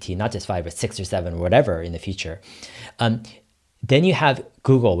GPT, not just 5, but 6 or 7, or whatever in the future. Then you have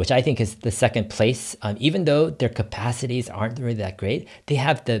Google, which I think is the second place. Even though their capacities aren't really that great, they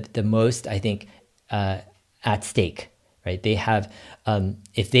have the most, I think, at stake, right? They have,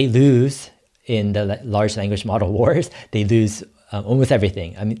 if they lose in the large language model wars, they lose almost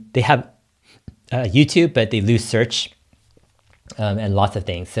everything. I mean, they have YouTube, but they lose search and lots of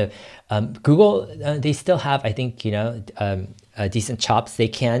things. So Google, they still have, I think, decent chops. They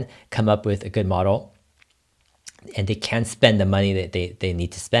can come up with a good model, and they can spend the money that they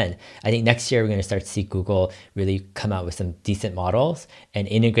need to spend. I think next year we're going to start to see Google really come out with some decent models and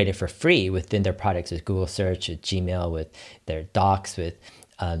integrate it for free within their products, with Google Search, with Gmail, with their Docs, with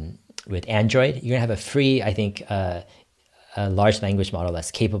Android. You're going to have a free, I think, a large language model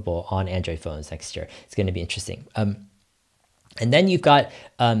that's capable on Android phones next year. It's going to be interesting. And then you've got,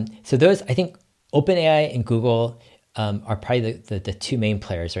 so those, I think OpenAI and Google are probably the two main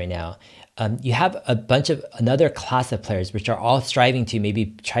players right now. You have a bunch of another class of players which are all striving to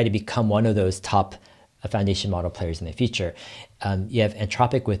maybe try to become one of those top foundation model players in the future. You have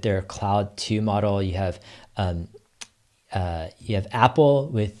Anthropic with their Cloud 2 model. You have Apple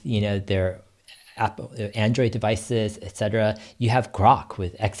with their Apple Android devices, etc. You have Grok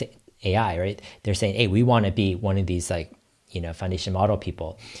with XAI, right? They're saying, hey, we want to be one of these foundation model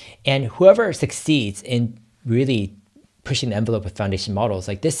people, and whoever succeeds in really pushing the envelope with foundation models,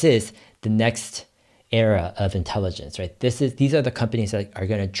 like this is the next era of intelligence, right? These are the companies that are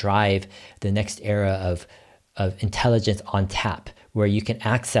going to drive the next era of intelligence on tap, where you can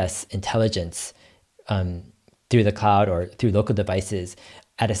access intelligence through the cloud or through local devices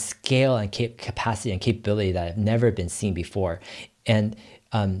at a scale and capacity and capability that have never been seen before. And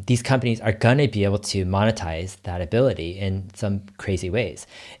these companies are going to be able to monetize that ability in some crazy ways.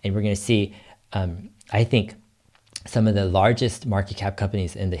 And we're going to see, I think, some of the largest market cap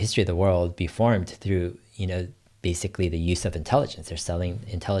companies in the history of the world be formed through, basically the use of intelligence. They're selling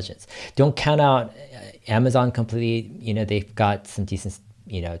intelligence. Don't count out Amazon completely. They've got some decent,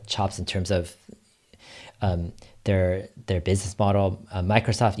 chops in terms of their business model.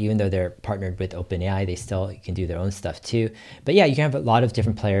 Microsoft, even though they're partnered with OpenAI, they still can do their own stuff too. But yeah, you can have a lot of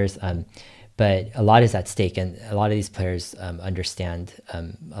different players, but a lot is at stake, and a lot of these players understand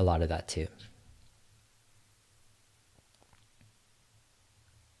a lot of that too.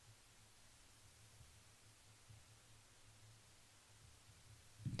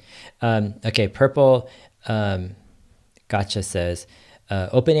 Okay, Purple Gotcha says,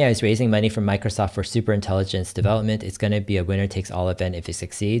 OpenAI is raising money from Microsoft for superintelligence development. It's going to be a winner-takes-all event if it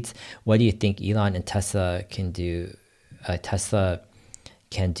succeeds. What do you think Elon and Tesla can do?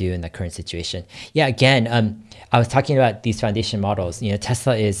 In the current situation? Yeah, again, I was talking about these foundation models.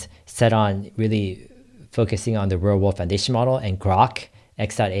 Tesla is set on really focusing on the real-world foundation model, and Grok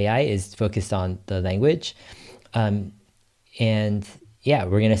X.AI is focused on the language. And yeah,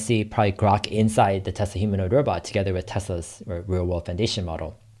 we're going to see probably Grok inside the Tesla humanoid robot together with Tesla's real-world foundation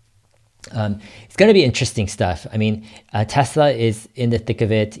model. It's going to be interesting stuff. I mean, Tesla is in the thick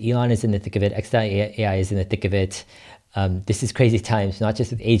of it. Elon is in the thick of it. X.AI is in the thick of it. This is crazy times, not just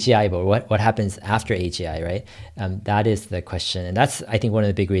with AGI, but what happens after AGI, right? That is the question. And that's, I think, one of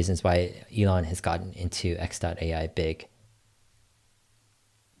the big reasons why Elon has gotten into X.AI big.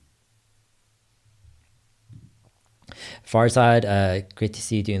 Farzad, great to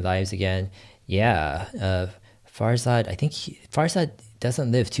see you doing lives again. Yeah, Farzad, I think Farzad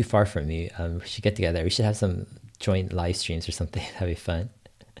doesn't live too far from me. We should get together. We should have some joint live streams or something. That'd be fun.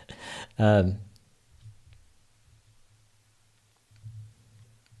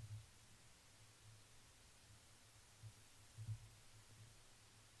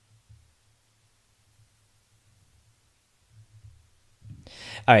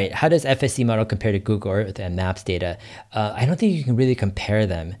 All right, how does FSD model compare to Google Earth and Maps data? I don't think you can really compare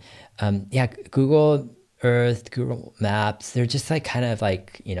them. Yeah, Google Earth, Google Maps, they're just like kind of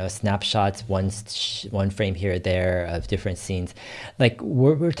like, snapshots, one frame here or there of different scenes. Like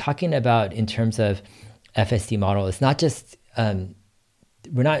what we're talking about in terms of FSD model, it's not just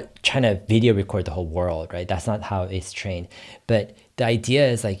we're not trying to video record the whole world, right? That's not how it's trained. But the idea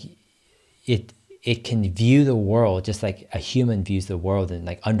is like it can view the world just like a human views the world and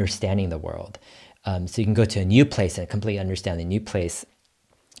like understanding the world. So you can go to a new place and completely understand the new place,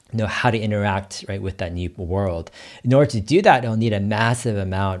 know how to interact right with that new world. In order to do that, it'll need a massive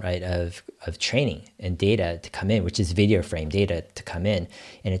amount right of training and data to come in, which is video frame data to come in,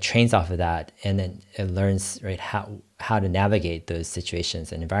 and it trains off of that, and then it learns right how to navigate those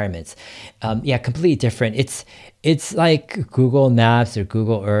situations and environments. Yeah, completely different. It's like Google Maps or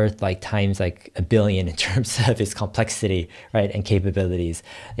Google Earth like times like a billion in terms of its complexity, right, and capabilities.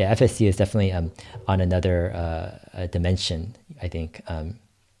 Yeah, FSD is definitely on another dimension, I think.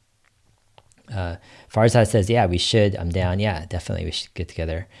 Farzad says, yeah, we should. I'm down. Yeah, definitely. We should get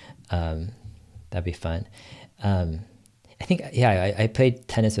together. That'd be fun. I think, yeah, I played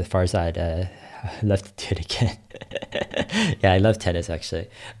tennis with Farzad. I'd love to do it again. Yeah, I love tennis, actually.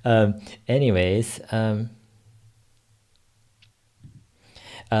 Anyways,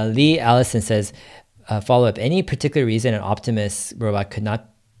 Lee Allison says, follow up, any particular reason an Optimus robot could not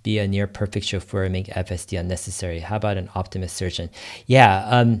be a near perfect chauffeur and make FSD unnecessary? How about an Optimus surgeon?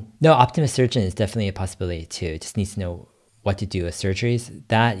 Yeah, no, Optimus surgeon is definitely a possibility too. It just needs to know what to do with surgeries.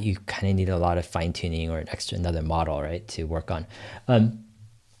 That you kind of need a lot of fine tuning or another model, right, to work on.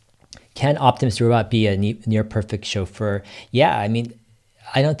 Can Optimus robot be a near perfect chauffeur? Yeah, I mean,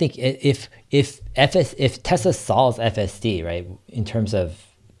 I don't think if Tesla solves FSD, right, in terms of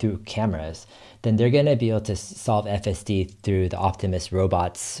through cameras, then they're going to be able to solve FSD through the Optimus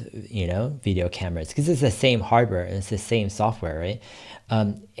robots, video cameras, because it's the same hardware and it's the same software, right?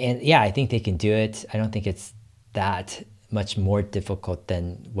 And yeah, I think they can do it. I don't think it's that much more difficult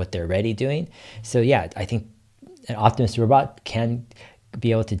than what they're already doing. So yeah, I think an Optimus robot can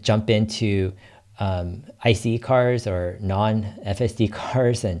be able to jump into ICE cars or non-FSD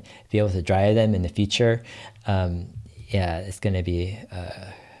cars and be able to drive them in the future. Yeah, it's going to be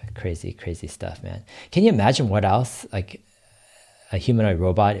crazy stuff, man. Can you imagine what else like a humanoid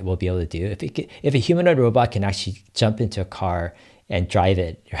robot will be able to do? If a humanoid robot can actually jump into a car and drive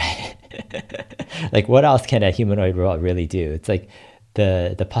it, right? Like what else can a humanoid robot really do? It's like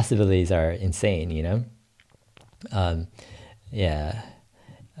the possibilities are insane, Yeah.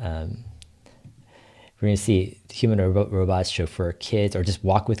 We're gonna see humanoid robots chauffeur kids or just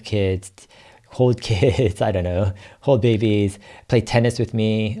walk with kids, hold kids, I don't know, hold babies, play tennis with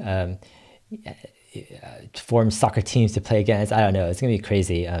me, form soccer teams to play against. I don't know. It's going to be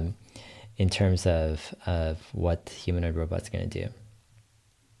crazy in terms of what humanoid robots are going to do.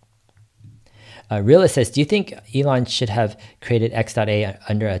 Realist says, do you think Elon should have created X.A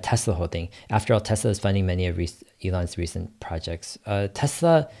under a Tesla holding? After all, Tesla is funding many of Elon's recent projects.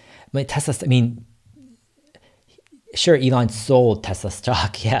 Tesla, sure, Elon sold Tesla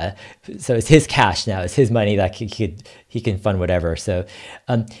stock, yeah. So it's his cash now. It's his money that he can fund whatever. So,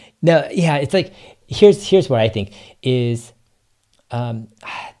 no, yeah, it's like here's what I think is,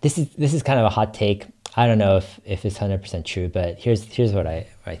 this is kind of a hot take. I don't know if it's 100% true, but here's what I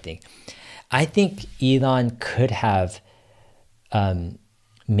think. I think Elon could have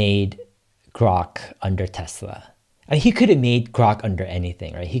made Grok under Tesla. I mean, he could have made Grok under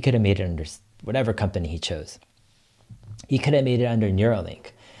anything, right? He could have made it under whatever company he chose. He could have made it under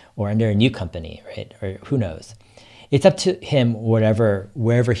Neuralink or under a new company, right? Or who knows? It's up to him,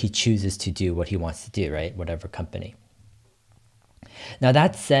 wherever he chooses to do what he wants to do, right? Whatever company. Now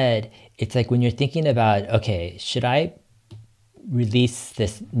that said, it's like when you're thinking about, okay, should I release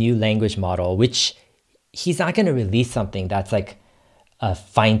this new language model, which he's not going to release something that's like a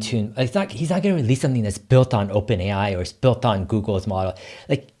fine-tuned, he's not going to release something that's built on OpenAI or it's built on Google's model.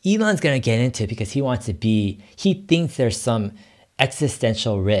 Like Elon's going to get into it because he thinks there's some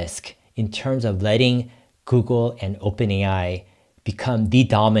existential risk in terms of letting Google and OpenAI become the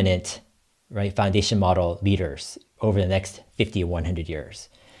dominant, right, foundation model leaders over the next 50 or 100 years.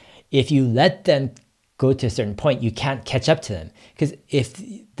 If you let them go to a certain point, you can't catch up to them. Because if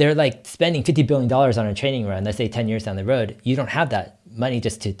they're like spending $50 billion on a training run, let's say 10 years down the road, you don't have that money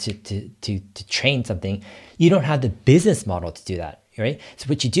just to train something. You don't have the business model to do that, right? So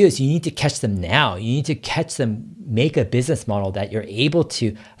what you do is you need to catch them now. You need to catch them, make a business model that you're able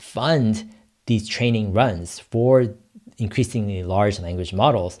to fund these training runs for increasingly large language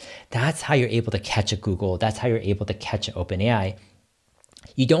models. That's how you're able to catch a Google. That's how you're able to catch an OpenAI.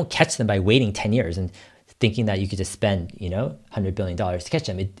 You don't catch them by waiting 10 years and thinking that you could just spend, $100 billion to catch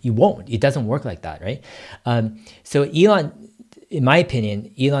them. You won't. It doesn't work like that, right? So Elon, in my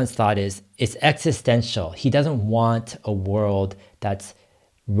opinion, Elon's thought is it's existential. He doesn't want a world that's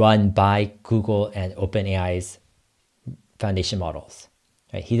run by Google and OpenAI's foundation models.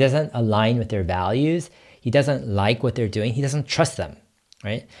 right? He doesn't align with their values. He doesn't like what they're doing. He doesn't trust them,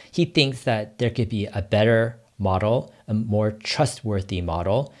 right? He thinks that there could be a better model, a more trustworthy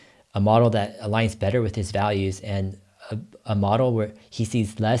model, a model that aligns better with his values, and a model where he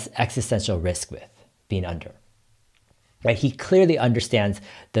sees less existential risk with being under. Right? He clearly understands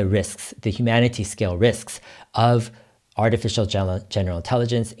the risks, the humanity scale risks of artificial general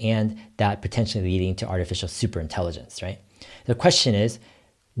intelligence, and that potentially leading to artificial superintelligence, right? The question is,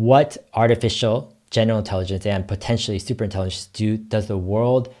 what artificial general intelligence and potentially superintelligence does the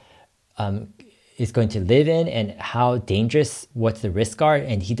world is going to live in, and how dangerous, what the risks are?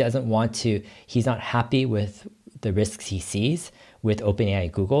 And he doesn't want to, he's not happy with the risks he sees with OpenAI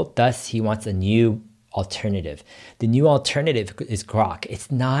and Google. Thus, he wants a new alternative. The new alternative is Grok.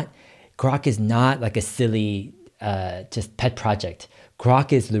 Grok is not like a silly just pet project.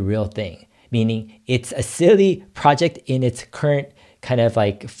 Grok is the real thing, meaning it's a silly project in its current kind of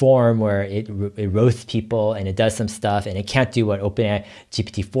like form where it roasts people and it does some stuff and it can't do what OpenAI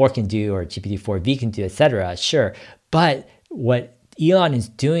GPT-4 can do or GPT-4V can do, etc. Sure. But what Elon is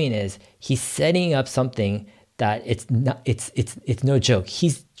doing is he's setting up something that it's no joke.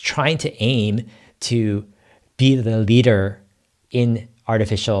 He's trying to aim to be the leader in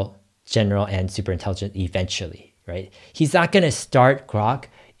artificial general and superintelligence eventually, right? He's not going to start Grok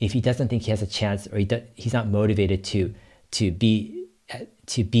if he doesn't think he has a chance, or he's not motivated to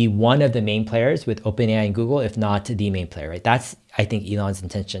be one of the main players with OpenAI and Google, if not the main player, right? That's, I think, Elon's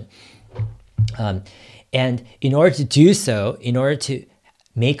intention. And in order to do so, in order to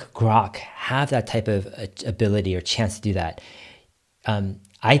make Grok have that type of ability or chance to do that,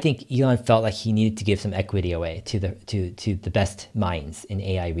 I think Elon felt like he needed to give some equity away to the best minds in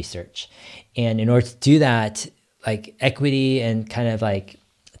AI research. And in order to do that, like equity and kind of like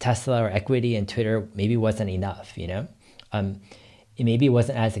Tesla or equity in Twitter maybe wasn't enough, you know? It maybe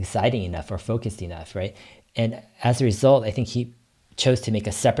wasn't as exciting enough or focused enough, right? And as a result, I think he chose to make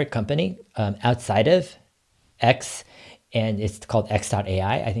a separate company outside of X, and it's called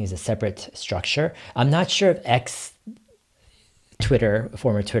X.AI. I think it's a separate structure. I'm not sure if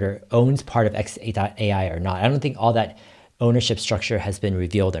former Twitter, owns part of X.AI or not. I don't think all that ownership structure has been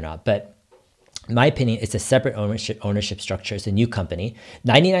revealed or not, but in my opinion, it's a separate ownership structure. It's a new company.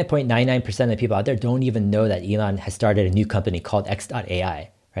 99.99% of the people out there don't even know that Elon has started a new company called X.AI,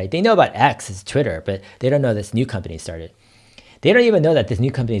 right? They know about X as Twitter, but they don't know this new company started. They don't even know that this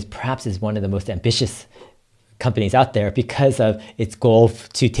new company is one of the most ambitious companies out there because of its goal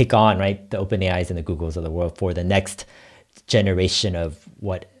to take on, right, the OpenAIs and the Googles of the world for the next generation of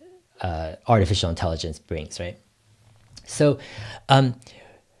what artificial intelligence brings, right? So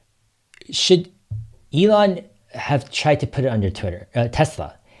should Elon have tried to put it under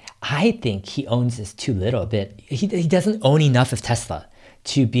Tesla? I think he owns this too little bit. He doesn't own enough of Tesla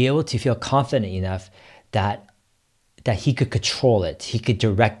to be able to feel confident enough that he could control it. He could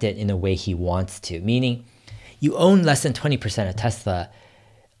direct it in the way he wants to. Meaning, you own less than 20% of Tesla,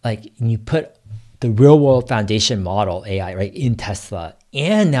 like you put the real world foundation model AI right in Tesla,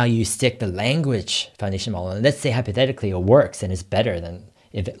 and now you stick the language foundation model, and let's say hypothetically it works and is better than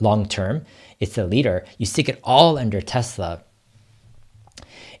if long term it's the leader. You stick it all under Tesla,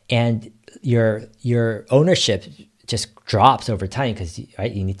 and your ownership just drops over time because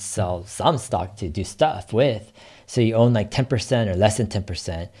right, you need to sell some stock to do stuff with. So you own like 10% or less than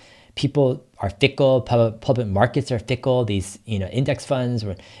 10%. People are fickle. Public markets are fickle. These index funds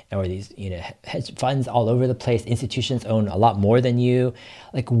or these hedge funds all over the place. Institutions own a lot more than you.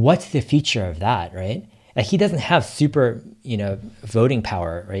 Like, what's the future of that, right? Like, he doesn't have super voting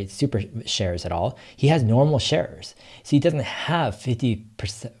power, right? Super shares at all. He has normal shares, so he doesn't have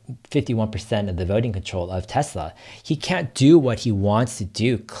 51% of the voting control of Tesla. He can't do what he wants to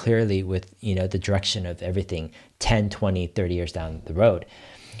do clearly with the direction of everything 10, 20, 30 years down the road.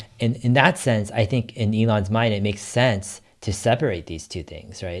 And in that sense, I think in Elon's mind, it makes sense to separate these two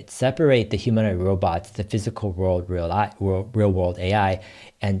things, right? Separate the humanoid robots, the physical world, real world AI,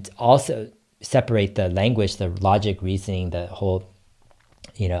 and also separate the language, the logic, reasoning, the whole,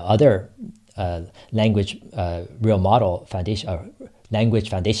 other language real model foundation,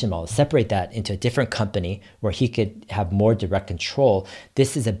 language foundation model. Separate that into a different company where he could have more direct control.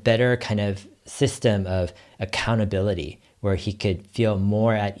 This is a better kind of system of accountability, where he could feel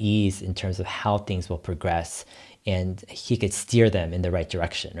more at ease in terms of how things will progress, and he could steer them in the right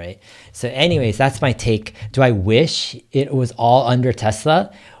direction, right? So anyways, that's my take. Do I wish it was all under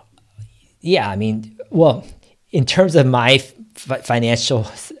Tesla? Yeah, I mean, well, in terms of my financial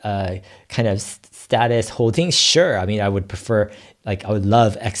kind of status holdings, sure. I mean, I would prefer Like I would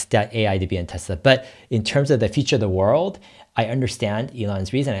love AI to be in Tesla, but in terms of the future of the world, I understand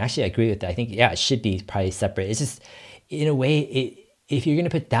Elon's reason. I actually agree with that. I think, yeah, it should be probably separate. It's just, in a way, if you're going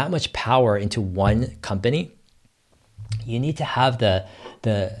to put that much power into one company, you need to have the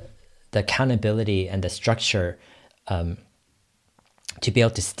accountability and the structure to be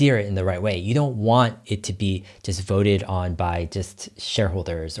able to steer it in the right way. You don't want it to be just voted on by just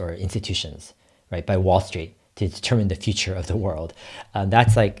shareholders or institutions, right? By Wall Street to determine the future of the world.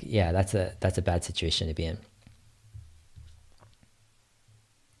 That's like, yeah, that's a bad situation to be in.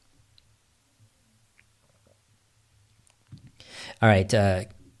 All right.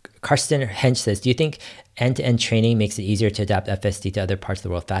 Karsten Hench says, do you think end-to-end training makes it easier to adapt FSD to other parts of the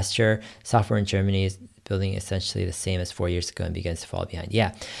world faster? Software in Germany is building essentially the same as 4 years ago and begins to fall behind.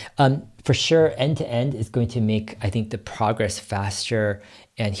 Yeah, for sure, end-to-end is going to make, I think, the progress faster.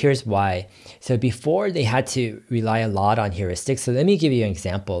 And here's why. So before they had to rely a lot on heuristics. So let me give you an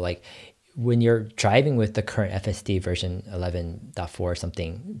example. Like when you're driving with the current FSD version 11.4 or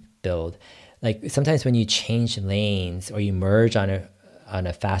something build, like sometimes when you change lanes or you merge on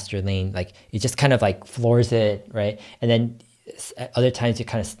a faster lane, like it just kind of like floors it, right? And then other times it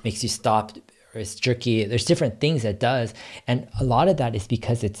kind of makes you stop, or it's jerky. There's different things it does. And a lot of that is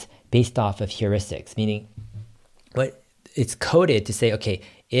because it's based off of heuristics, meaning what it's coded to say, okay,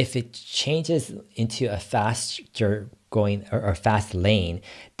 if it changes into a faster going or fast lane,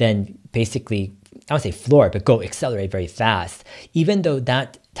 then basically, I don't say floor, but go accelerate very fast, even though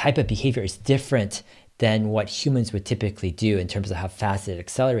that type of behavior is different than what humans would typically do in terms of how fast it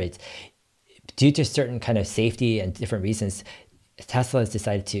accelerates. Due to certain kind of safety and different reasons, Tesla has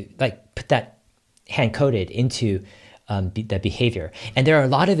decided to like put that hand-coded into the behavior. And there are a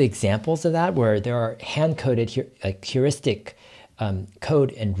lot of examples of that where there are hand-coded heuristic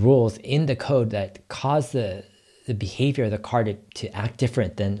code and rules in the code that cause the behavior of the car to act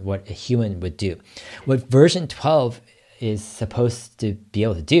different than what a human would do. What version 12 is supposed to be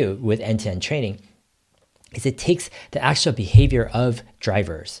able to do with end-to-end training is it takes the actual behavior of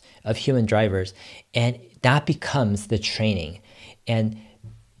drivers, of human drivers, and that becomes the training. And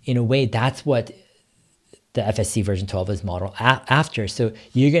in a way, that's what the FSC version 12 is modeled after. So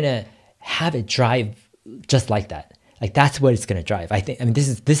you're gonna have it drive just like that. Like that's what it's gonna drive. I mean, this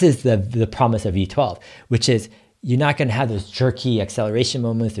is the promise of V12, which is you're not gonna have those jerky acceleration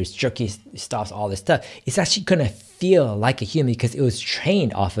moments, there's jerky stops, all this stuff. It's actually gonna feel like a human because it was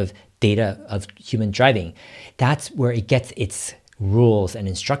trained off of data of human driving. That's where it gets its rules and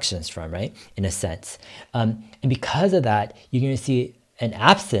instructions from, right? In a sense. And because of that, you're gonna see an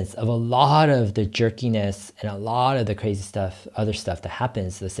absence of a lot of the jerkiness and a lot of the crazy stuff, other stuff that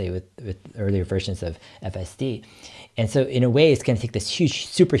happens, let's say with earlier versions of FSD. And so in a way, it's gonna take this huge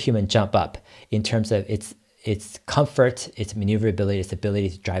superhuman jump up in terms of its comfort, its maneuverability, its ability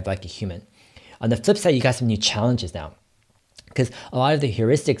to drive like a human. On the flip side, you got some new challenges now, because a lot of the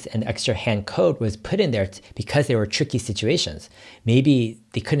heuristics and extra hand code was put in there because they were tricky situations. Maybe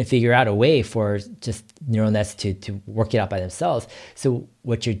they couldn't figure out a way for just neural nets to work it out by themselves. So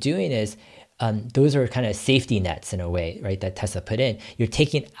what you're doing is, those are kind of safety nets in a way, right, that Tesla put in. You're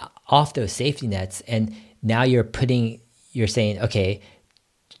taking off those safety nets and now you're saying, okay,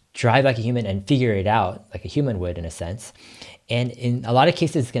 drive like a human and figure it out like a human would in a sense. And in a lot of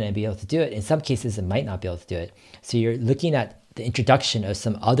cases, it's going to be able to do it. In some cases, it might not be able to do it. So you're looking at the introduction of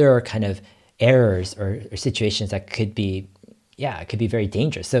some other kind of errors or situations that could be, it could be very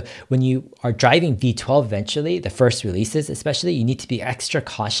dangerous. So when you are driving V12 eventually, the first releases especially, you need to be extra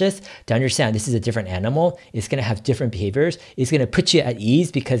cautious to understand this is a different animal. It's going to have different behaviors. It's going to put you at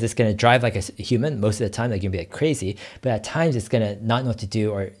ease because it's going to drive like a human. Most of the time, they're going to be like crazy. But at times, it's going to not know what to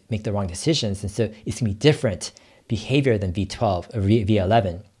do or make the wrong decisions. And so it's going to be different behavior than V12 or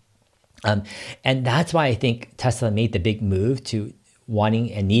V11. And that's why I think Tesla made the big move to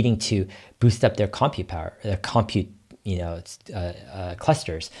wanting and needing to boost up their compute power, their compute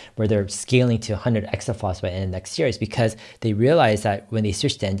clusters, where they're scaling to 100 exaflops by the end of next year, is because they realize that when they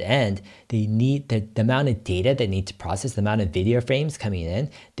switch to end-to-end, they need the amount of data they need to process, the amount of video frames coming in.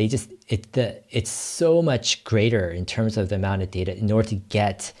 It's so much greater in terms of the amount of data in order to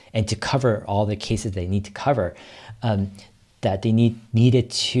get and to cover all the cases they need to cover, that they needed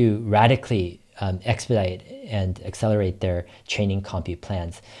to radically expedite and accelerate their training compute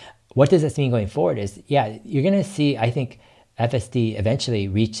plans. What does this mean going forward is, you're going to see, I think, FSD eventually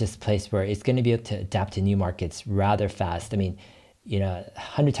reach this place where it's going to be able to adapt to new markets rather fast. I mean,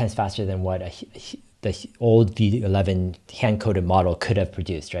 100 times faster than what the old V11 hand-coded model could have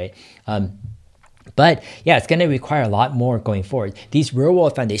produced, right? But it's going to require a lot more going forward. These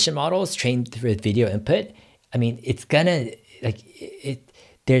real-world foundation models trained with video input, I mean,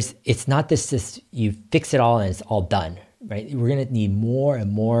 it's not this you fix it all and it's all done, right? We're gonna need more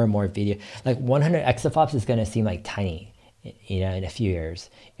and more and more video. Like 100 exaflops is gonna seem like tiny, in a few years,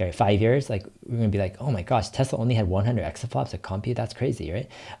 5 years. Like we're gonna be like, oh my gosh, Tesla only had 100 exaflops of compute. That's crazy, right?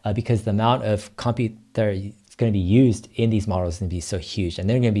 Because the amount of compute that is going to be used in these models is going to be so huge, and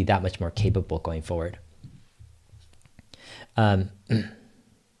they're going to be that much more capable going forward.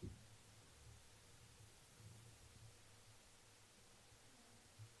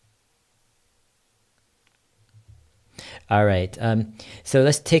 All right. So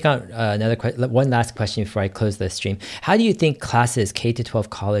let's take on one last question before I close the stream. How do you think classes K-12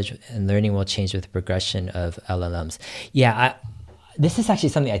 college and learning will change with the progression of LLMs? Yeah, this is actually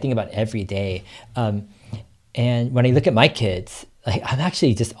something I think about every day. And when I look at my kids, like I'm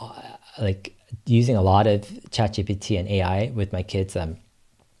actually just like using a lot of ChatGPT and AI with my kids.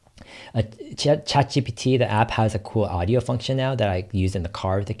 ChatGPT, the app, has a cool audio function now that I use in the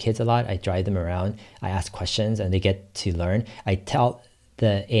car with the kids a lot. I drive them around, I ask questions, and they get to learn. I tell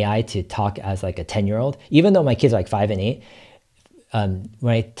the AI to talk as like a 10-year-old, even though my kids are like 5 and 8.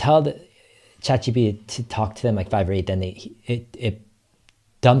 When I tell the ChatGPT to talk to them like 5 or 8, then it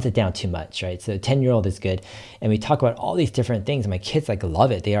dumbs it down too much, right? So 10-year-old is good. And we talk about all these different things. My kids like love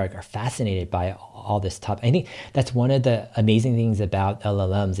it. They are fascinated by all this topic. I think that's one of the amazing things about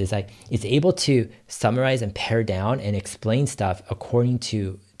LLMs is like it's able to summarize and pare down and explain stuff according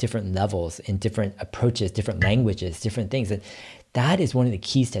to different levels and different approaches, different languages, different things. And that is one of the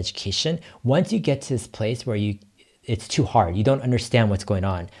keys to education. Once you get to this place where it's too hard. You don't understand what's going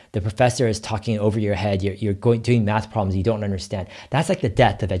on. The professor is talking over your head. You're doing math problems you don't understand. That's like the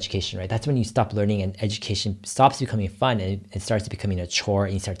death of education, right? That's when you stop learning and education stops becoming fun and it starts becoming a chore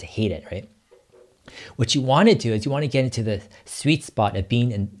and you start to hate it, right? What you want to do is you want to get into the sweet spot of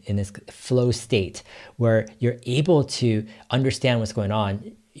being in this flow state where you're able to understand what's going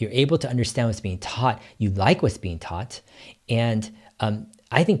on. You're able to understand what's being taught. You like what's being taught. And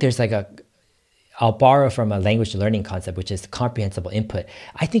I think there's like I'll borrow from a language learning concept, which is comprehensible input.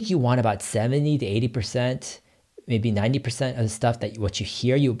 I think you want about 70 to 80%, maybe 90% of the stuff that what you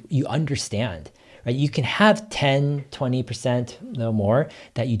hear, you understand, right? You can have 10, 20%, no more,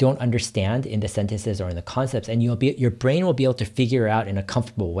 that you don't understand in the sentences or in the concepts, and your brain will be able to figure it out in a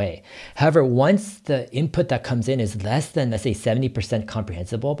comfortable way. However, once the input that comes in is less than, let's say, 70%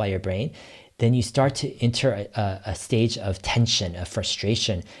 comprehensible by your brain, then you start to enter a stage of tension, of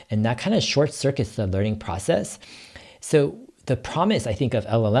frustration, and that kind of short circuits the learning process. So the promise, I think, of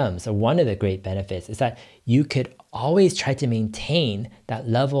LLMs, or one of the great benefits, is that you could always try to maintain that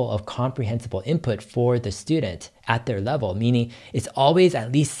level of comprehensible input for the student at their level, meaning it's always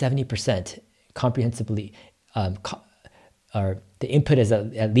at least 70% comprehensibly, or the input is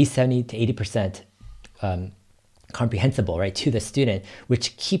at least 70 to 80% comprehensible, right, to the student,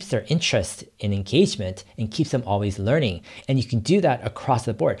 which keeps their interest in engagement and keeps them always learning. And you can do that across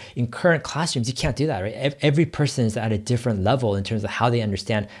the board. In current classrooms, you can't do that, right? Every person is at a different level in terms of how they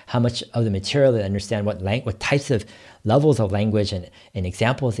understand, how much of the material they understand, what types of levels of language and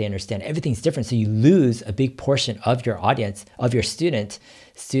examples they understand. Everything's different. So you lose a big portion of your audience, of your student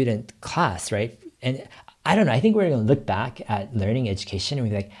class, right? And I don't know, I think we're going to look back at learning education and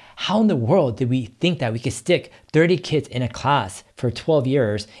be like, how in the world did we think that we could stick 30 kids in a class for 12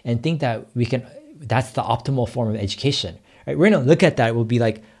 years and think that that's the optimal form of education, right? We're going to look at that. We'll be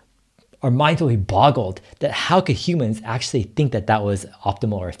like, our minds will be boggled that how could humans actually think that that was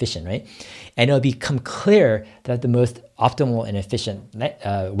optimal or efficient, right? And it'll become clear that the most optimal and efficient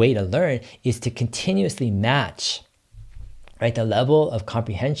way to learn is to continuously match, right, the level of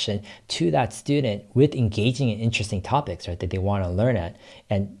comprehension to that student with engaging in interesting topics, right, that they want to learn at,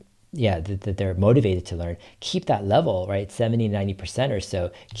 and that they're motivated to learn. Keep that level, right, 70, 90% or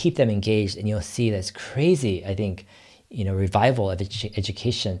so. Keep them engaged, and you'll see this crazy, I think, revival of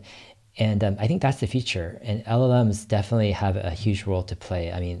education. And I think that's the future. And LLMs definitely have a huge role to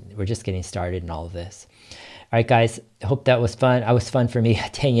play. I mean, we're just getting started in all of this. All right, guys, I hope that was fun. It was fun for me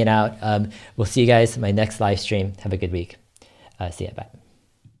hanging out. We'll see you guys in my next live stream. Have a good week. See ya. Bye.